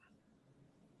human being,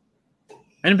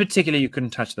 and in particular, you couldn't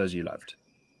touch those you loved,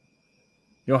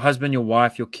 your husband, your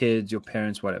wife, your kids, your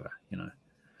parents, whatever, you know,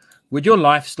 would your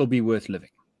life still be worth living?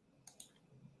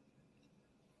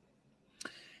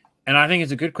 And I think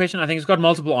it's a good question. I think it's got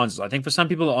multiple answers. I think for some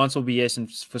people the answer will be yes, and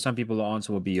for some people the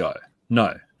answer will be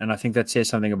no. And I think that says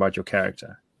something about your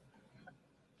character.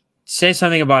 It says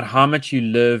something about how much you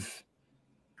live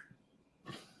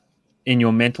in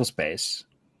your mental space,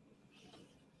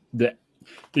 the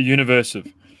universe of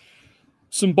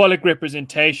symbolic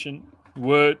representation,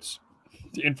 words,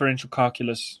 the inferential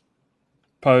calculus,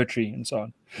 poetry, and so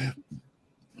on.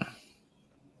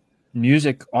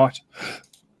 Music, art.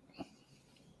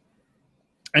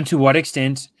 And to what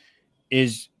extent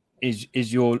is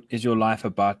your life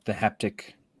about the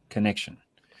haptic connection?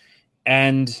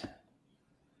 And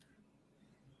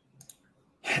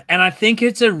I think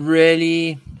it's a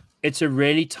really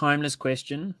timeless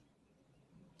question,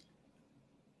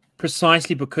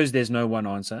 precisely because there's no one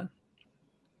answer.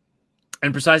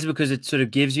 And precisely because it sort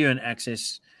of gives you an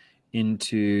access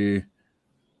into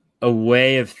a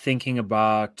way of thinking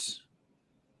about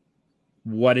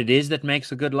what it is that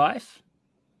makes a good life,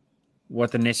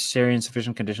 what the necessary and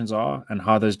sufficient conditions are, and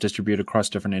how those distribute across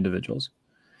different individuals.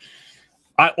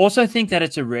 I also think that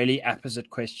it's a really apposite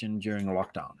question during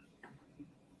lockdown.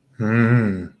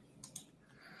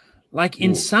 Like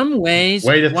in some ways...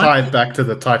 Way to tie it back to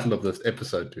the title of this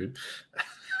episode, dude.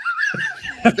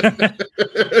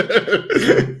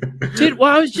 Dude,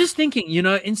 well, I was just thinking, you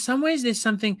know, in some ways there's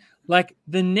something like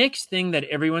the next thing that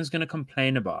everyone's going to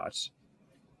complain about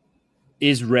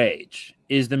is rage,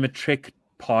 is the matric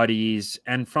parties.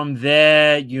 And from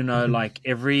there, you know, like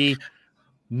every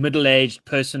middle-aged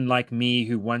person like me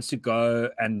who wants to go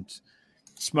and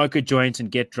smoke a joint and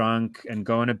get drunk and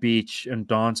go on a beach and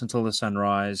dance until the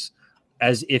sunrise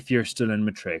as if you're still in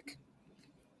matric.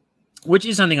 Which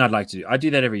is something I'd like to do. I do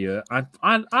that every year. I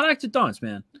like to dance,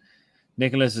 man.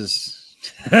 Nicholas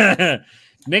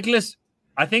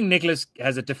I think Nicholas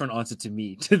has a different answer to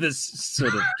me to this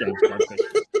sort of James Bond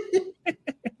question.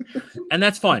 And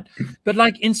that's fine. But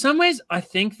like in some ways, I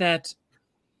think that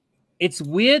it's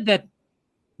weird that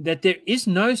there is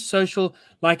no social,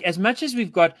 like as much as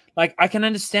we've got, like I can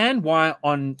understand why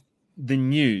on the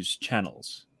news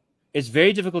channels, it's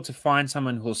very difficult to find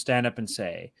someone who'll stand up and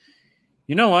say,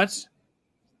 you know what?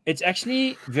 It's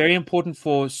actually very important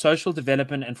for social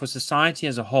development and for society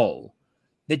as a whole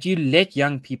that you let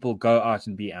young people go out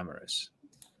and be amorous.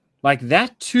 Like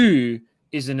that too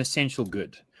is an essential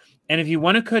good. And if you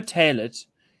want to curtail it,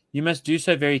 you must do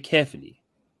so very carefully.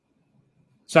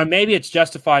 So maybe it's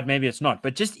justified, maybe it's not.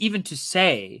 But just even to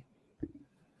say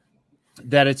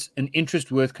that it's an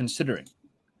interest worth considering.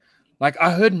 Like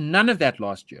I heard none of that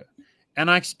last year. And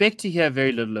I expect to hear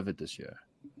very little of it this year.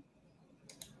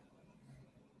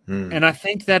 And I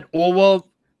think that Orwell,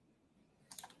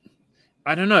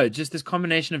 I don't know, just this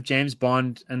combination of James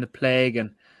Bond and the plague.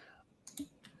 And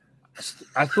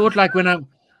I thought like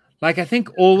I think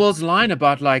Orwell's line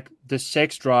about like the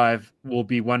sex drive will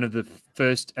be one of the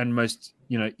first and most,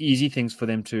 easy things for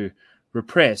them to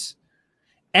repress.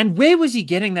 And where was he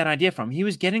getting that idea from? He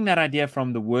was getting that idea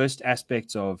from the worst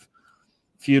aspects of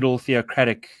feudal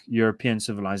theocratic European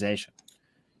civilization.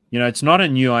 It's not a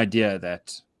new idea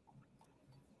that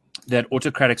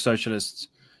autocratic socialists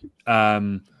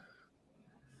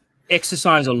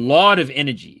exercise a lot of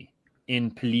energy in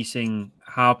policing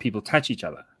how people touch each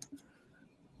other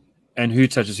and who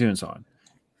touches who and so on.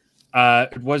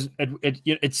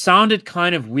 It sounded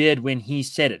kind of weird when he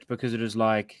said it because it was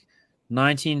like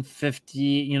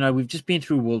 1950. We've just been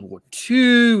through World War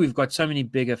II. We've got so many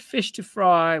bigger fish to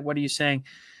fry. What are you saying?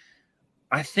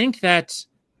 I think that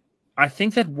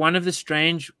one of the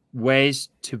strange ways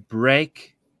to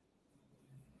break.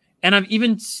 And I've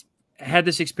even had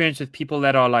this experience with people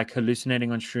that are like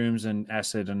hallucinating on shrooms and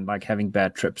acid and like having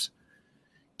bad trips.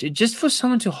 Just for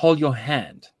someone to hold your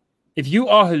hand. If you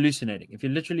are hallucinating, if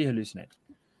you're literally hallucinating,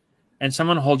 and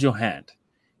someone holds your hand,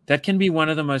 that can be one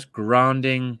of the most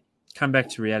grounding come back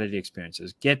to reality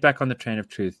experiences. Get back on the train of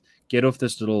truth. Get off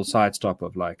this little side stop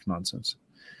of like nonsense.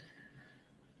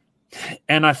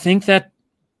 And I think that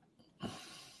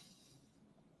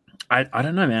I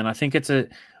don't know, man. I think it's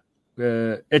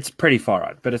pretty far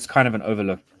out, but it's kind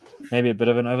of maybe a bit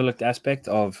of an overlooked aspect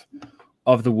of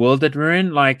the world that we're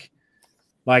in. Like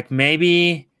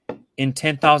maybe in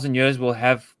 10,000 years, we'll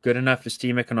have good enough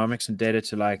esteem economics and data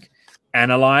to like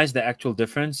analyze the actual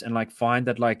difference and like find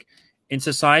that like in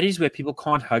societies where people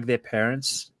can't hug their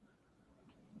parents,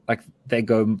 like they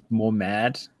go more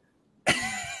mad.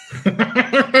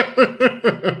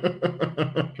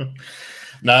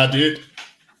 Nah, dude.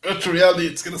 Virtual reality,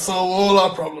 it's going to solve all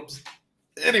our problems.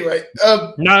 Anyway.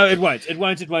 No, it won't. It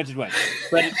won't.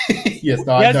 But yes,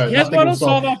 no, I know. Here's what will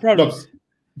solve our problems. Look,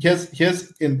 here's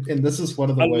this is one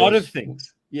of the ways. A lot of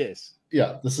things. Yes.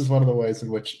 Yeah, this is one of the ways in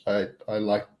which I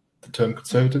like the term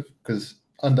conservative, because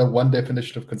under one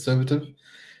definition of conservative,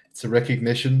 it's a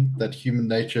recognition that human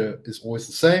nature is always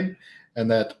the same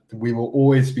and that we will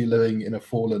always be living in a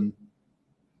fallen,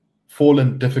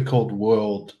 difficult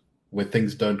world where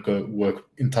things don't work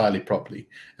entirely properly.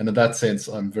 And in that sense,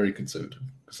 I'm very conservative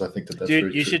because I think that's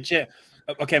very true. Should share.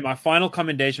 Okay, my final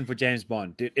commendation for James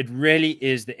Bond. Dude, it really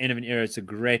is the end of an era. It's a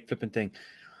great flippant thing.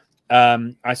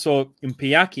 I saw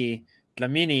Mpiaki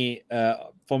Dlamini,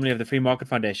 formerly of the Free Market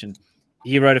Foundation.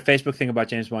 He wrote a Facebook thing about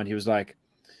James Bond. He was like,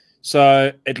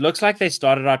 so it looks like they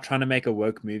started out trying to make a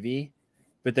woke movie,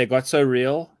 but they got so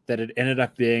real that it ended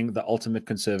up being the ultimate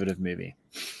conservative movie.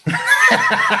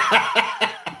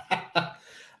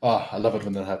 Oh, I love it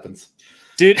when that happens.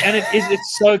 Dude, and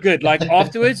it's so good. Like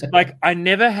afterwards, like I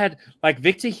never had like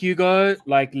Victor Hugo,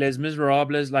 like Les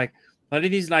Miserables, like a lot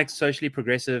of these like socially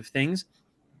progressive things.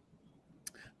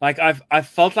 Like I've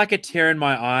felt like a tear in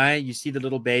my eye. You see the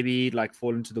little baby like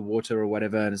fall into the water or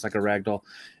whatever, and it's like a ragdoll.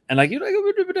 And like you're like,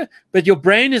 but your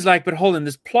brain is like, but hold on,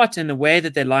 this plot and the way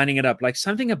that they're lining it up, like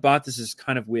something about this is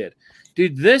kind of weird.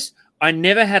 Dude, I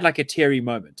never had like a teary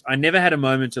moment. I never had a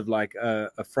moment of like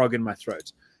a frog in my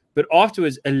throat. But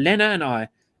afterwards, Elena and I,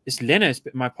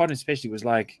 my partner especially, was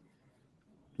like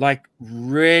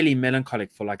really melancholic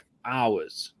for like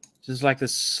hours. Just like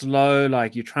this slow,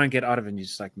 like you try and get out of it and you're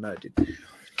just like, no, dude.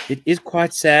 It is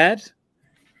quite sad.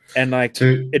 And like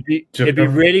it'd be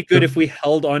really good if we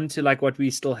held on to like what we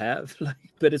still have. Like,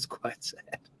 but it's quite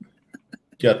sad.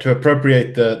 Yeah, to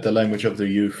appropriate the language of the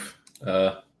youth,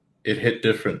 it hit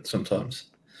different sometimes.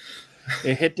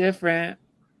 It hit different.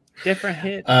 Different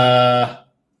hit.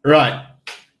 Right.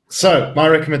 So my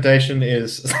recommendation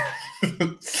is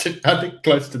I think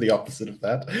close to the opposite of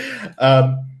that.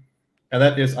 And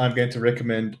that is I'm going to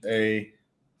recommend a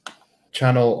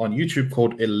channel on YouTube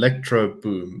called Electro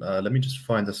Boom. Let me just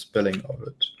find the spelling of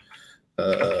it.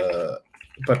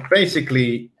 But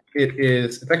basically,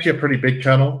 it's actually a pretty big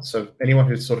channel. So anyone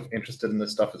who's sort of interested in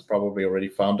this stuff has probably already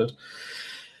found it.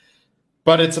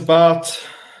 But it's about.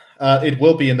 It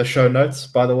will be in the show notes,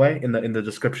 by the way, in the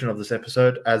description of this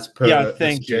episode, as per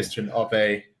the suggestion of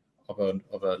a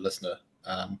listener,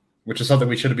 which is something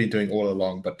we should have been doing all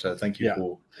along. But thank you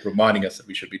for reminding us that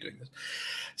we should be doing this.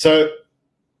 So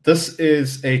this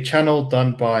is a channel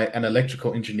done by an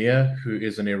electrical engineer who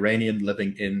is an Iranian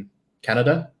living in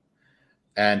Canada,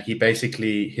 and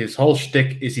his whole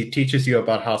shtick is he teaches you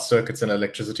about how circuits and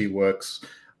electricity works,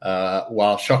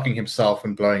 while shocking himself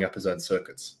and blowing up his own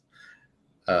circuits.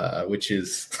 Which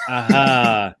is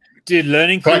dude,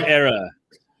 learning through error.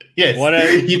 Yes,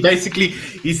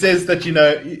 he says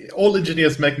that all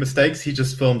engineers make mistakes. He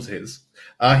just films his.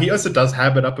 He also does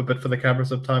ham it up a bit for the camera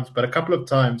sometimes, but a couple of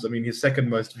times, I mean, his second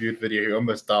most viewed video, he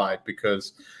almost died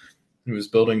because he was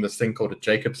building this thing called a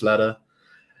Jacob's ladder,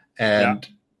 and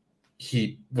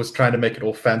he was trying to make it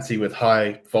all fancy with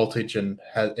high voltage, and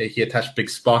he attached big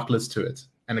sparklers to it.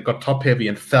 And it got top heavy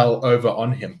and fell over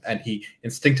on him, and he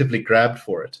instinctively grabbed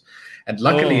for it. And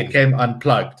luckily it came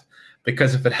unplugged,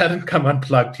 because if it hadn't come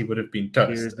unplugged, he would have been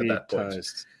toast at that point.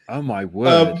 Oh my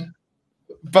word.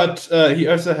 But he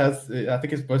also has, I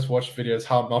think his most watched video is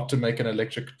how not to make an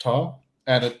electric guitar.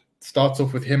 And it starts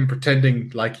off with him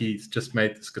pretending like he's just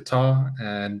made this guitar,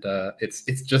 and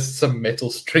it's just some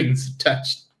metal strings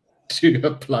attached to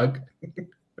a plug.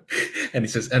 And he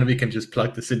says, and we can just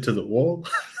plug this into the wall.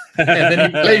 And then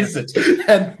he plays it,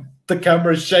 and the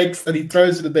camera shakes, and he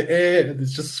throws it in the air, and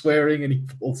it's just swearing, and he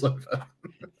falls over.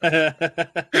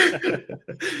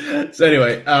 So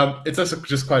anyway, it's also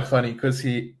just quite funny because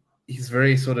he's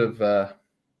very sort of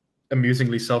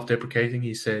amusingly self-deprecating.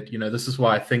 He said, this is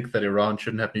why I think that Iran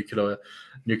shouldn't have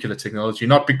nuclear technology,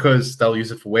 not because they'll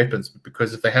use it for weapons, but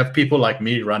because if they have people like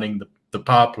me running the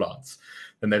power plants,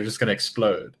 then they're just going to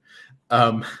explode.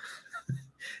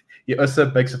 He also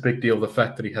makes a big deal of the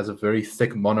fact that he has a very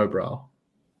thick monobrow.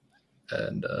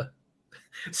 And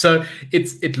so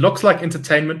it looks like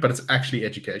entertainment, but it's actually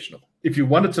educational. If you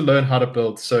wanted to learn how to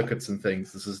build circuits and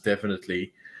things, this is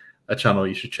definitely a channel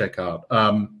you should check out.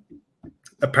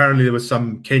 Apparently there was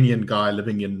some Kenyan guy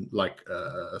living in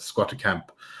a squatter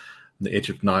camp on the edge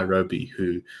of Nairobi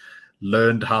who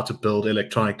learned how to build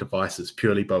electronic devices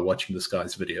purely by watching this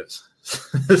guy's videos.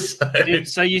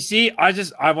 So you see,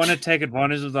 I want to take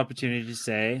advantage of the opportunity to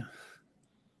say,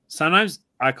 sometimes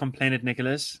I complain at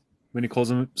Nicholas when he calls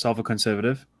himself a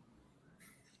conservative,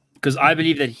 because I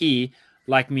believe that he,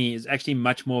 like me, is actually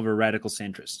much more of a radical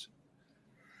centrist.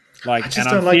 I just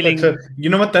don't like that term. You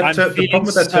know what? The problem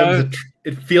with that term is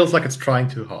it feels like it's trying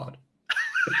too hard.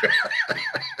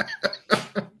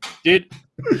 Dude,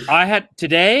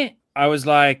 I was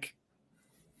like,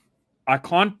 I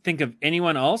can't think of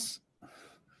anyone else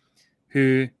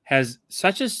who has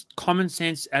such a common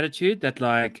sense attitude that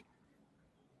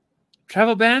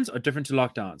travel bans are different to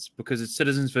lockdowns because it's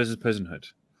citizens versus personhood.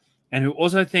 And who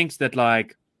also thinks that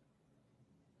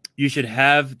you should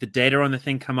have the data on the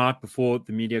thing come out before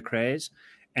the media craze.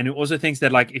 And who also thinks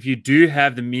that if you do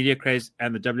have the media craze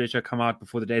and the WHO come out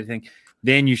before the data thing,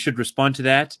 then you should respond to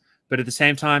that. But at the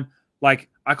same time, I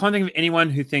can't think of anyone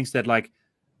who thinks that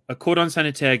a cordon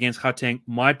sanitaire against Gauteng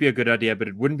might be a good idea, but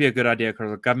it wouldn't be a good idea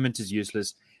because the government is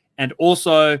useless. And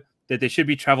also that there should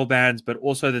be travel bans, but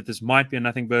also that this might be a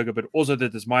nothing burger, but also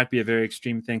that this might be a very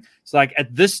extreme thing. It's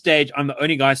at this stage, I'm the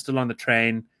only guy still on the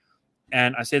train.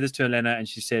 And I said this to Elena, and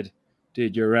she said,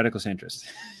 dude, you're a radical centrist.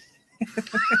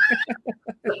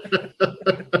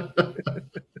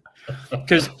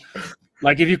 Because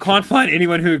if you can't find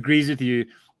anyone who agrees with you,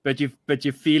 but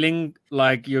you're feeling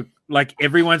like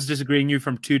everyone's disagreeing you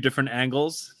from two different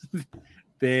angles,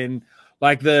 then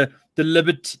the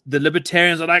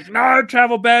libertarians are like, no,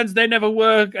 travel bans, they never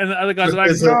work, and the other guys are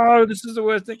like, no, this is the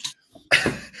worst thing.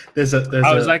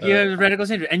 I was like, you're a radical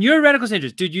centrist, and you're a radical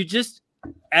centrist, dude. You just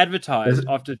advertised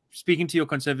after speaking to your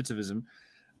conservatism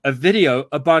a video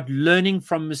about learning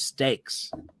from mistakes.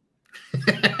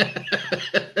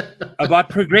 About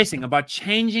progressing, about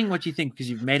changing what you think because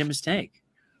you've made a mistake.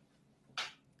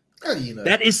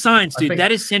 That is science, dude.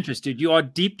 That is centrist, dude. You are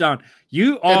deep down.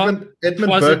 You are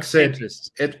Edmund Burke said.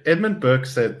 Edmund Burke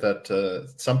said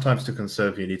that sometimes to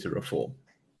conserve you need to reform.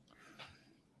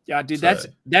 Yeah, dude. So,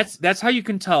 that's how you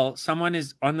can tell someone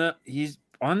is he's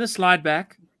on the slide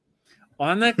back,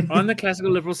 on the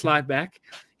classical liberal slide back.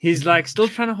 He's still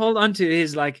trying to hold on to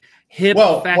his hip,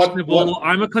 fashionable.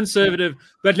 I'm a conservative,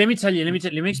 but let me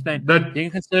explain. That, being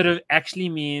a conservative actually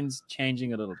means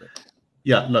changing a little bit.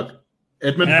 Yeah, look.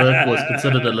 Edmund Burke was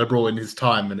considered a liberal in his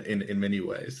time in many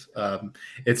ways.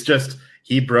 It's just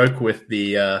he broke with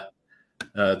the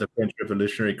French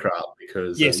Revolutionary crowd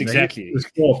because Yes, exactly. He was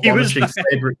for abolishing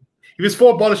slavery. He was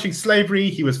for abolishing slavery.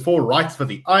 He was for rights for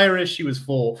the Irish. He was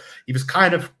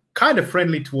kind of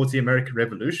friendly towards the American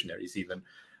revolutionaries, even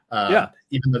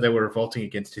though they were revolting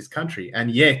against his country.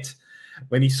 And yet,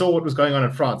 when he saw what was going on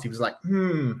in France, he was like,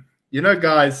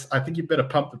 guys, I think you better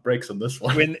pump the brakes on this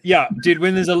one. When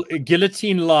there's a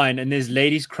guillotine line and there's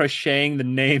ladies crocheting the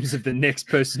names of the next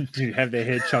person to have their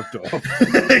head chopped off.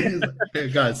 Hey,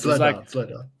 guys, slow down.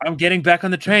 I'm getting back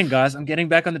on the train, guys. I'm getting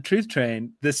back on the truth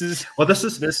train. This is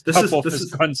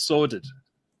gone sordid.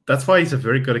 That's why he's a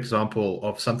very good example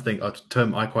of a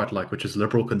term I quite like, which is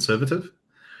liberal conservative.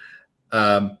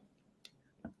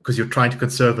 Because you're trying to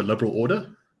conserve a liberal order.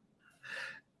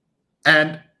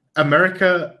 And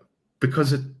America,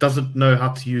 because it doesn't know how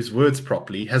to use words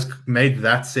properly, has made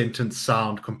that sentence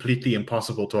sound completely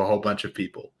impossible to a whole bunch of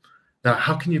people. Now,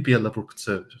 how can you be a liberal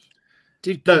conservative?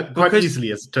 Dude, quite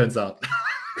easily, as it turns out.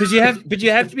 Because you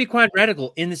have to be quite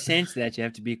radical in the sense that you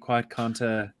have to be quite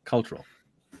counter-cultural.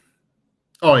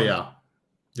 Oh yeah.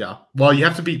 Well, you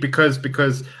have to be because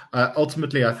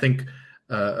ultimately, I think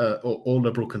all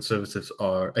liberal conservatives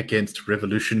are against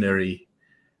revolutionary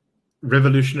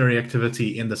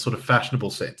activity in the sort of fashionable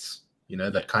sense.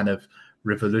 That kind of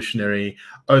revolutionary.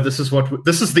 Oh, this is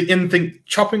the in thing.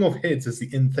 Chopping off heads is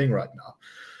the in thing right now.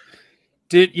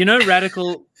 Dude,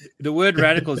 radical. The word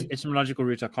radical is etymological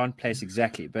root I can't place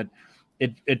exactly, but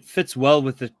it fits well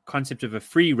with the concept of a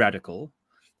free radical,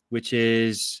 which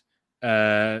is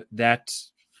that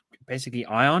basically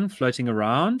ion floating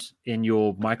around in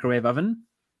your microwave oven.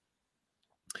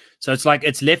 So it's like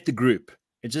it's left the group.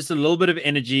 It's just a little bit of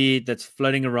energy that's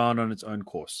floating around on its own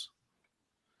course.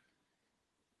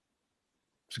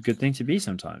 It's a good thing to be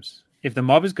sometimes. If the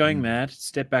mob is going mad,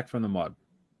 step back from the mob.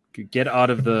 Get out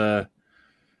of the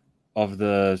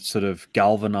sort of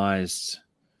galvanized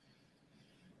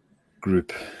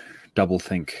group. Double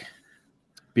think.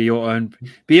 Be your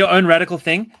own radical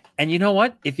thing. And you know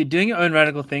what? If you're doing your own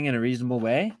radical thing in a reasonable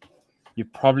way, you're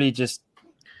probably just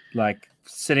like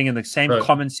sitting in the same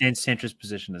common sense centrist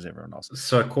position as everyone else.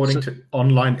 So according to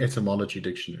online etymology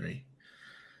dictionary,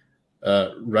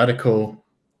 radical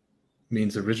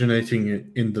means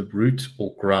originating in the root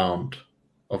or ground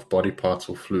of body parts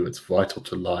or fluids vital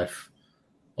to life,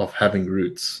 of having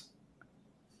roots.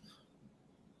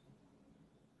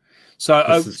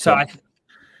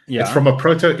 It's from a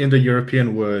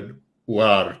Proto-Indo-European word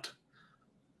ward,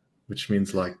 which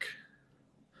means anyway,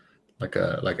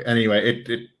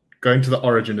 it going to the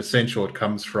origin essential, it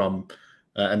comes from,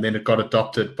 and then it got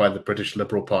adopted by the British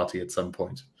Liberal Party at some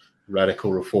point.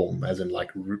 Radical reform, as in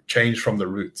change from the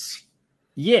roots.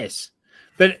 Yes.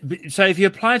 But so if you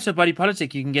apply it to body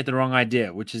politic, you can get the wrong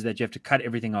idea, which is that you have to cut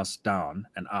everything else down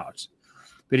and out.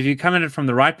 But if you come at it from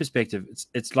the right perspective,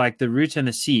 it's like the root and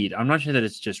the seed. I'm not sure that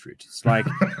it's just root. It's like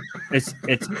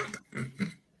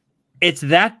it's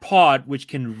that part which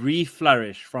can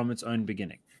re-flourish from its own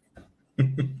beginning.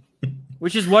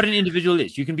 Which is what an individual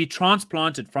is. You can be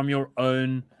transplanted from your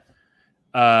own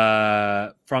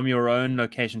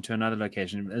location to another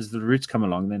location. As the roots come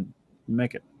along, then you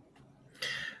make it.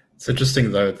 It's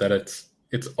interesting though that its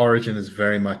origin is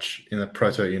very much in a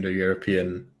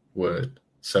Proto-Indo-European word.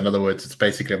 So in other words, it's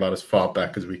basically about as far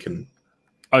back as we can.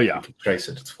 Oh yeah, we can trace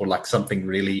it. It's for something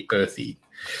really earthy.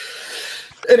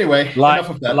 Anyway,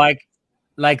 enough of that.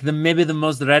 Maybe the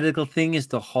most radical thing is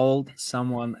to hold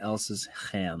someone else's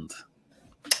hand.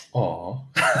 Oh.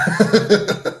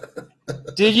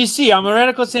 Did you see? I'm a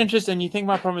radical centrist, and you think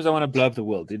my problem is I want to blow up the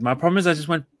world, dude. My problem is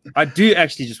I do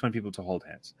actually just want people to hold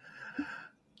hands.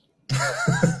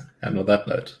 And on that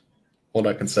note, all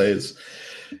I can say is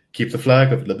keep the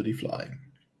flag of liberty flying.